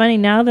 It's funny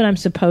now that I'm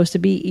supposed to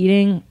be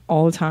eating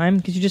all the time,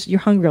 because you're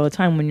hungry all the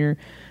time when you're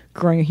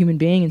growing a human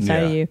being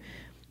inside of you.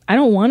 I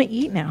don't want to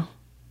eat now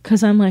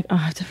because I'm like, I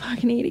have to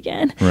fucking eat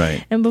again.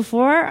 Right. And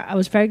before I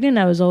was pregnant,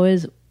 I was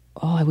always,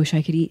 I wish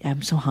I could eat.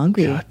 I'm so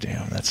hungry. God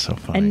damn, that's so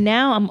funny. And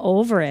now I'm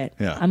over it.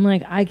 Yeah. I'm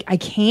like, I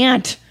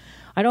can't.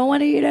 I don't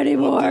want to eat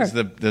anymore.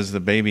 Does the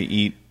baby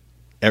eat,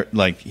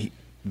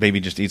 baby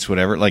just eats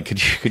whatever? Like,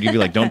 could you be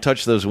like, don't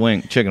touch those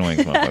chicken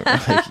wings,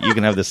 motherfucker. Like, you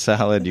can have the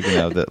salad, you can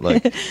have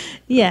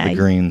the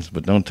greens,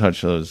 but don't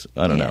touch those,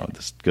 I don't know,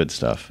 this good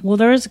stuff. Well,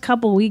 there was a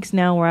couple weeks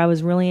now where I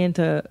was really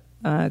into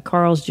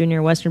Carl's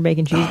Jr. Western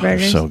Bacon Cheeseburgers.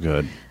 They're so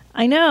good.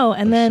 I know,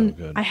 and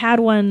then I had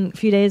one a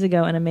few days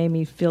ago, and it made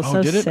me feel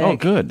so did it? sick. Oh,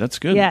 good. That's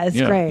good. Yeah, it's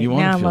great.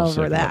 Now I'm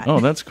over that. Oh,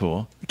 that's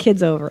cool. The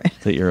kid's over it.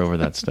 That you're over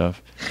that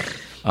stuff.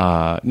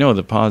 No,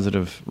 the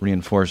positive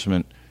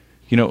reinforcement.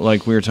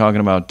 Like we were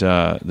talking about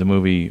the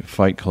movie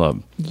Fight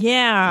Club.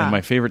 Yeah. And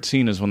my favorite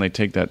scene is when they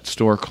take that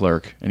store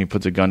clerk, and he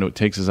puts a gun to it,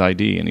 takes his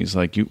ID, and he's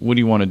like, what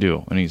do you want to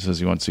do? And he says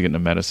he wants to get into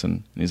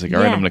medicine. And he's like, all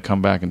right, I'm going to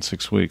come back in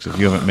 6 weeks. If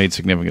you haven't made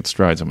significant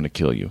strides, I'm going to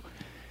kill you.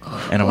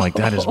 And I'm like,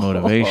 that is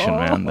motivation,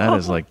 man. That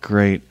is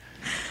great.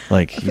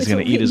 Like, he's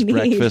going to eat his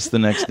breakfast the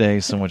next day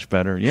so much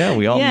better. Yeah,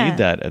 we all need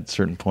that at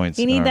certain points.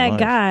 You need that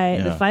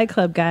guy, the Fight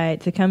Club guy,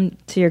 to come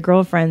to your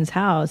girlfriend's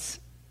house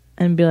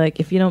and be like,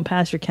 if you don't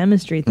pass your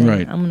chemistry thing,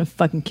 I'm going to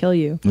fucking kill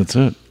you. That's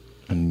it.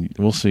 And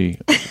we'll see.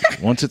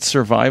 Once it's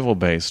survival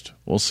based,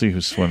 we'll see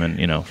who's swimming,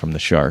 from the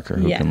shark, or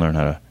who can learn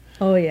how to.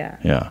 Oh, yeah.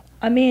 Yeah.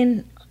 I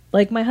mean,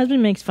 my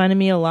husband makes fun of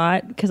me a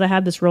lot because I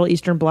have this real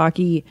Eastern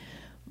Blocky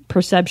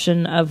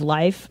perception of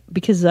life,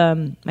 because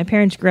my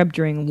parents grew up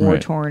during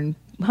war-torn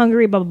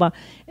Hungary, blah, blah, blah.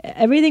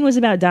 Everything was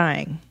about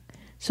dying.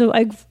 So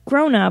I've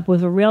grown up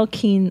with a real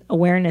keen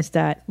awareness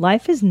that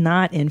life is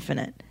not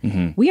infinite.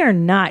 Mm-hmm. We are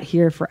not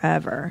here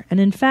forever. And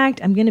in fact,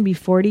 I'm going to be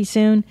 40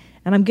 soon,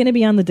 and I'm going to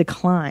be on the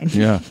decline.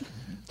 Yeah.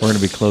 We're going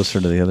to be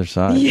closer to the other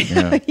side.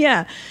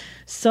 Yeah.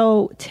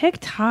 So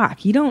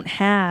TikTok, you don't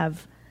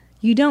have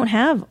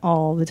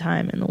all the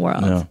time in the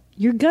world. No.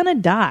 You're going to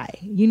die.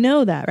 You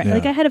know that, right? Yeah.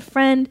 I had a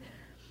friend,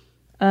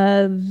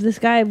 this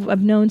guy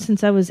I've known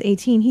since I was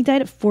 18. He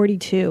died at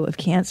 42 of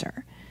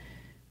cancer.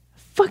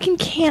 Fucking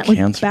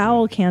cancer.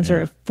 Bowel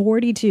cancer at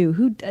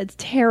 42. It's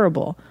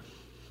terrible.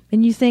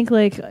 And you think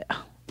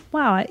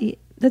wow,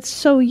 that's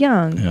so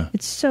young. Yeah.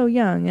 It's so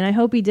young. And I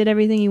hope he did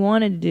everything he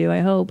wanted to do. I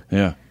hope.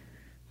 Yeah.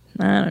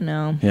 I don't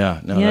know.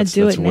 Yeah, no, yeah,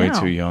 that's way now.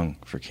 too young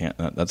for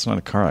That's not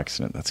a car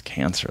accident. That's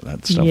cancer.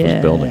 That stuff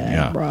was building.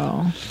 Yeah,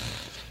 bro.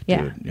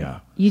 Yeah, dude, yeah.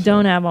 You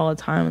don't have all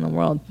the time in the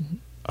world.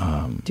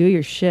 Do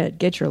your shit.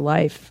 Get your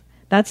life.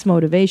 That's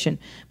motivation.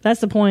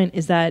 That's the point.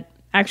 Is that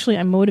actually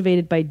I'm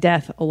motivated by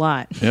death a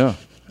lot. Yeah.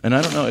 And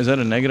I don't know, is that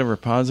a negative or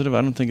positive? I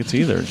don't think it's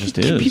either. It just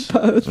is. Could be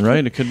both.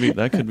 Right?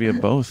 That could be a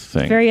both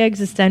thing. Very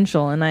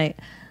existential, and I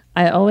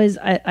always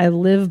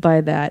live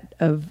by that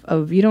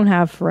of you don't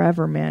have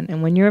forever, man.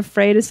 And when you're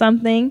afraid of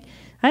something,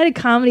 I had a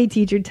comedy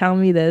teacher tell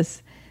me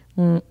this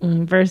when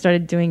we first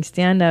started doing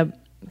stand up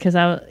because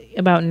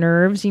about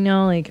nerves,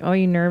 like, oh,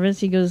 you nervous?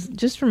 He goes,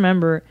 just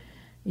remember,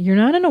 you're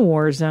not in a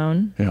war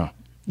zone. Yeah.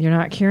 You're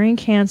not carrying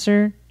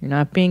cancer. You're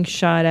not being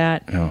shot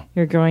at. Yeah.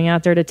 You're going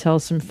out there to tell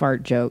some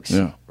fart jokes.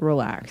 Yeah.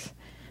 Relax.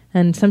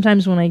 And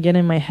sometimes when I get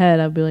in my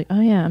head, I'll be like,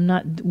 oh yeah, I'm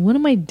not, what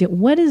am I doing?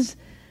 What is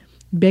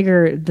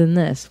bigger than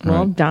this?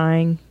 Well,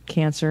 dying,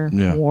 cancer,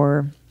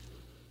 war,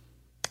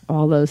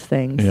 all those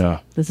things. Yeah.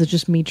 This is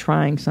just me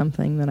trying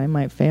something that I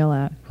might fail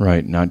at.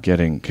 Right, not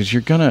getting, because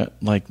you're going to,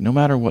 like, no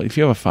matter what, if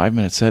you have a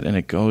 5-minute set and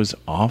it goes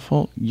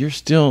awful, you're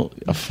still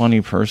a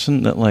funny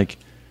person that, like,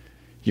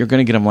 you're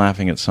going to get them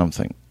laughing at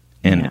something.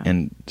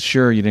 And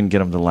sure, you didn't get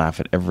them to laugh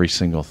at every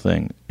single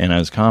thing. And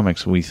as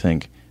comics, we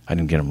think, I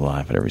didn't get them to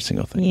laugh at every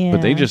single thing. Yeah.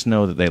 But they just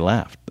know that they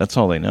laughed. That's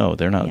all they know.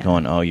 They're not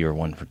going, oh, you were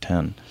 1 for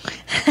 10.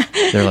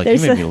 They're like,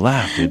 you made me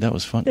laugh, dude. That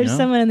was fun. There's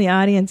someone in the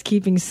audience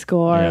keeping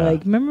score. Yeah.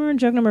 Like, remember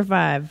joke number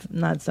 5?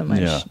 Not so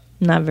much. Yeah.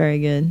 Not very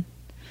good.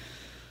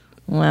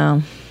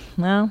 Wow.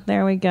 Well,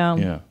 there we go.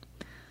 Yeah.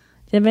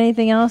 Do you have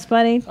anything else,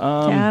 buddy, to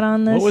add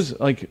on this? What was,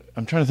 like,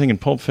 I'm trying to think in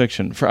Pulp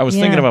Fiction. I was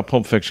thinking about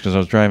Pulp Fiction because I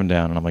was driving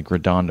down and I'm like,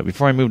 Redondo.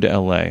 Before I moved to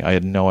L.A., I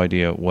had no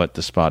idea what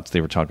the spots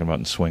they were talking about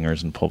in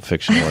Swingers and Pulp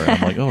Fiction were.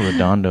 I'm like, oh,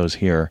 Redondo's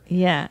here.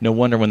 Yeah. No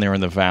wonder when they were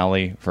in the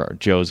valley for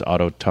Joe's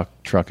auto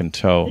truck and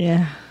tow.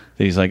 Yeah.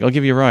 That he's like, I'll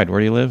give you a ride. Where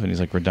do you live? And he's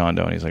like,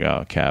 Redondo. And he's like,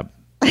 oh, cab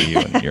for you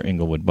and your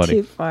Inglewood buddy.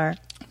 Too far.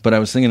 But I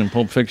was thinking in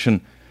Pulp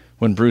Fiction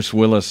when Bruce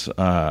Willis,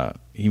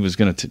 he was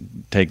going to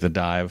take the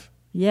dive.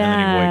 Yeah. And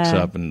then he wakes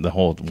up and the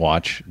whole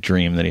watch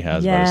dream that he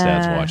has about his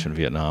dad's watch in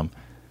Vietnam.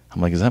 I'm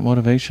like, is that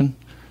motivation?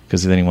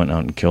 Because then he went out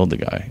and killed the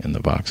guy in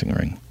the boxing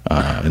ring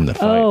in the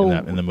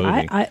fight in the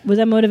movie. Was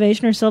that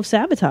motivation or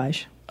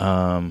self-sabotage?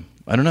 I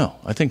don't know.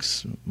 I think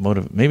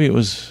maybe it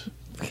was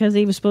because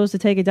he was supposed to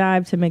take a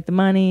dive to make the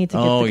money to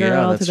get the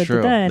girl. That's to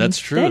true. That's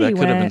true. That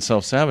could have been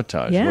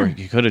self-sabotage. Yeah. Where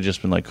he could have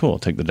just been like, cool, I'll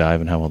take the dive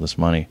and have all this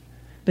money.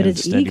 But and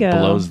his ego he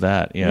blows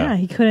that. Yeah.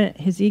 He couldn't.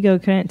 His ego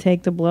couldn't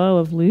take the blow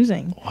of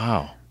losing.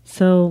 Wow.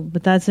 So,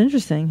 but that's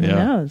interesting. Who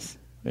knows?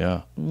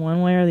 Yeah.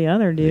 One way or the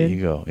other, dude. The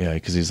ego. Yeah,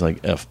 because he's like,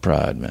 F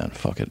pride, man.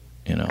 Fuck it.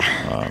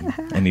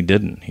 And he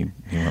didn't. He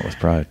went with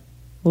pride.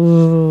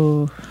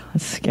 Ooh,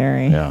 that's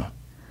scary. Yeah.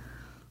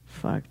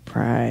 Fuck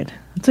Pride.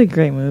 That's a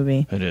great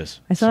movie. It is.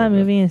 I saw that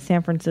movie in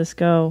San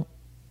Francisco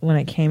when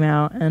it came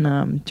out,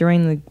 and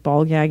during the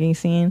ball gagging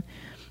scene,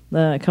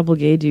 a couple of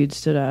gay dudes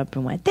stood up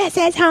and went, "This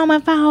is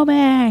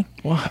homophobic."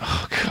 What?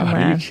 Oh, God,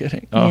 are you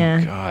kidding? Oh,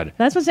 yeah. God.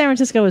 That's when San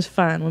Francisco was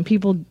fun, when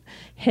people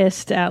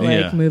hissed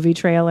at movie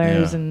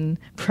trailers and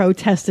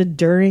protested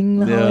during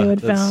the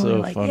Hollywood film. So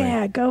like, funny.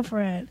 yeah, go for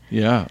it.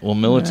 Yeah, well,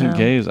 militant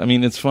gays. I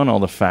mean, it's fun, all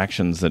the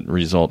factions that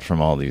result from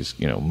all these,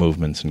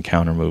 movements and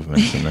counter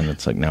movements, and then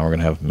it's like now we're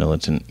gonna have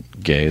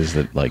militant gays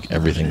that like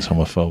everything's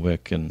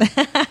homophobic and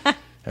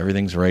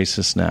everything's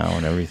racist now,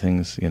 and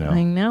everything's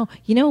I know.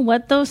 You know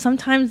what though?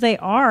 Sometimes they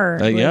are.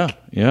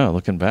 Yeah.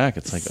 Looking back,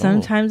 it's like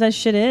sometimes that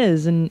shit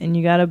is, and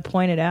you got to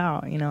point it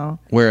out.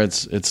 Where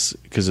it's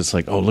because it's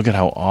like, oh, look at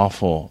how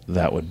awful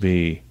that would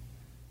be,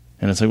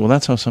 and it's like, well,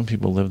 that's how some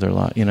people live their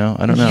life. I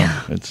don't know.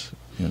 Yeah. It's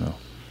I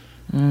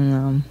don't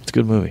know. It's a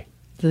good movie.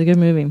 It's a good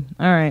movie.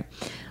 All right.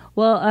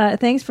 Well,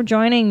 thanks for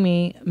joining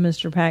me,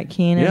 Mr. Pat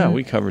Keane. Yeah,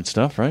 we covered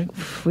stuff, right?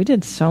 We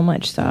did so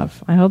much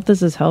stuff. I hope this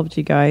has helped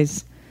you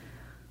guys.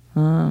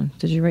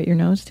 Did you write your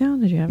notes down?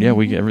 Did you have? Yeah,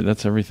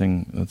 that's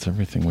everything. That's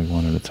everything we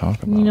wanted to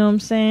talk about. You know what I'm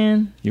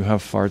saying? You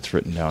have farts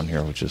written down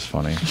here, which is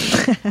funny.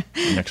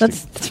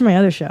 That's for my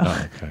other show.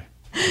 Oh, okay.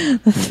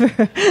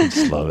 I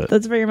just love it.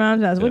 That's for your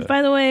mom's house. Yeah. Which,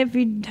 by the way, if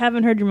you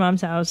haven't heard Your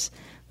Mom's House,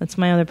 that's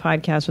my other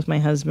podcast with my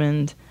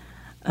husband,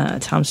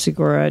 Tom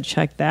Segura.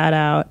 Check that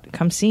out.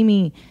 Come see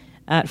me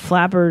at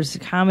Flappers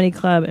Comedy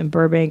Club in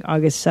Burbank,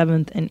 August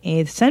 7th and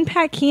 8th. Send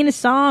Pat Keane a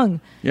song.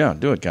 Yeah,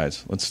 do it,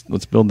 guys. Let's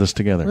build this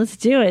together. Let's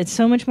do it. It's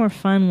so much more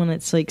fun when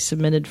it's like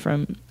submitted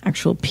from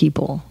actual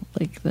people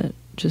like that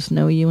just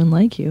know you and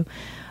like you.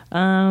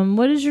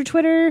 What is your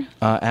Twitter?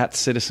 At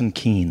Citizen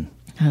Keane.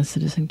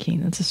 Citizen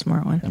Keane. That's a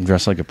smart one. I'm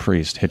dressed like a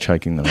priest,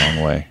 hitchhiking the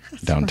wrong way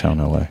downtown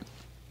LA.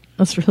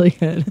 That's really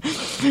good.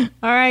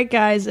 All right,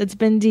 guys. It's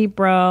been deep,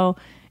 bro.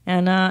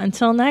 And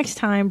until next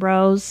time,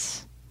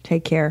 bros,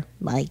 take care.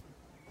 Bye.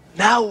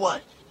 Now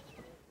what?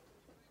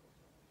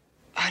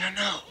 I don't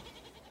know.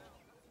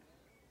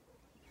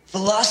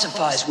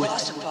 Philosophize with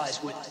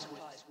it.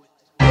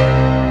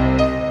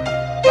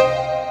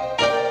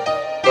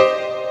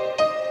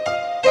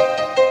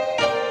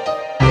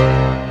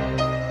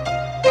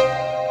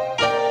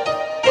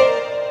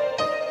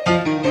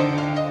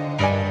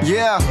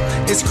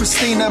 Yeah, it's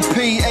Christina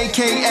P,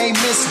 aka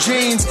Miss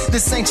Jeans.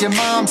 This ain't your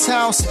mom's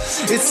house,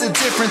 it's a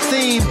different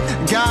theme.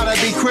 Gotta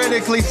be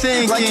critically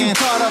thinking. Like you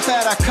caught up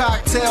at a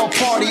cocktail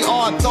party,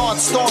 odd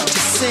thoughts start to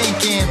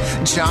sink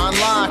in. John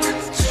Locke,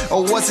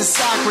 or was it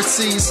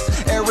Socrates?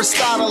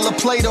 Aristotle or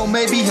Plato,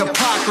 maybe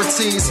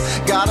Hippocrates.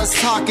 Got us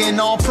talking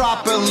all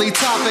properly,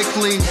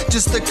 topically.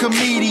 Just a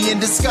comedian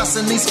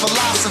discussing these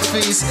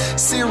philosophies.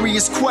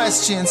 Serious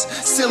questions,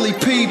 silly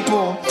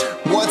people.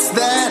 What's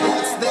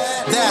that?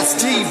 That's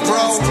deep,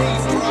 bro.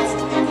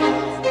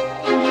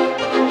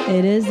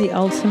 It is the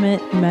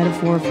ultimate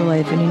metaphor for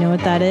life, and you know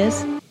what that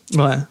is?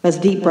 What? That's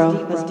deep, bro.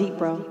 That's deep,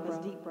 bro.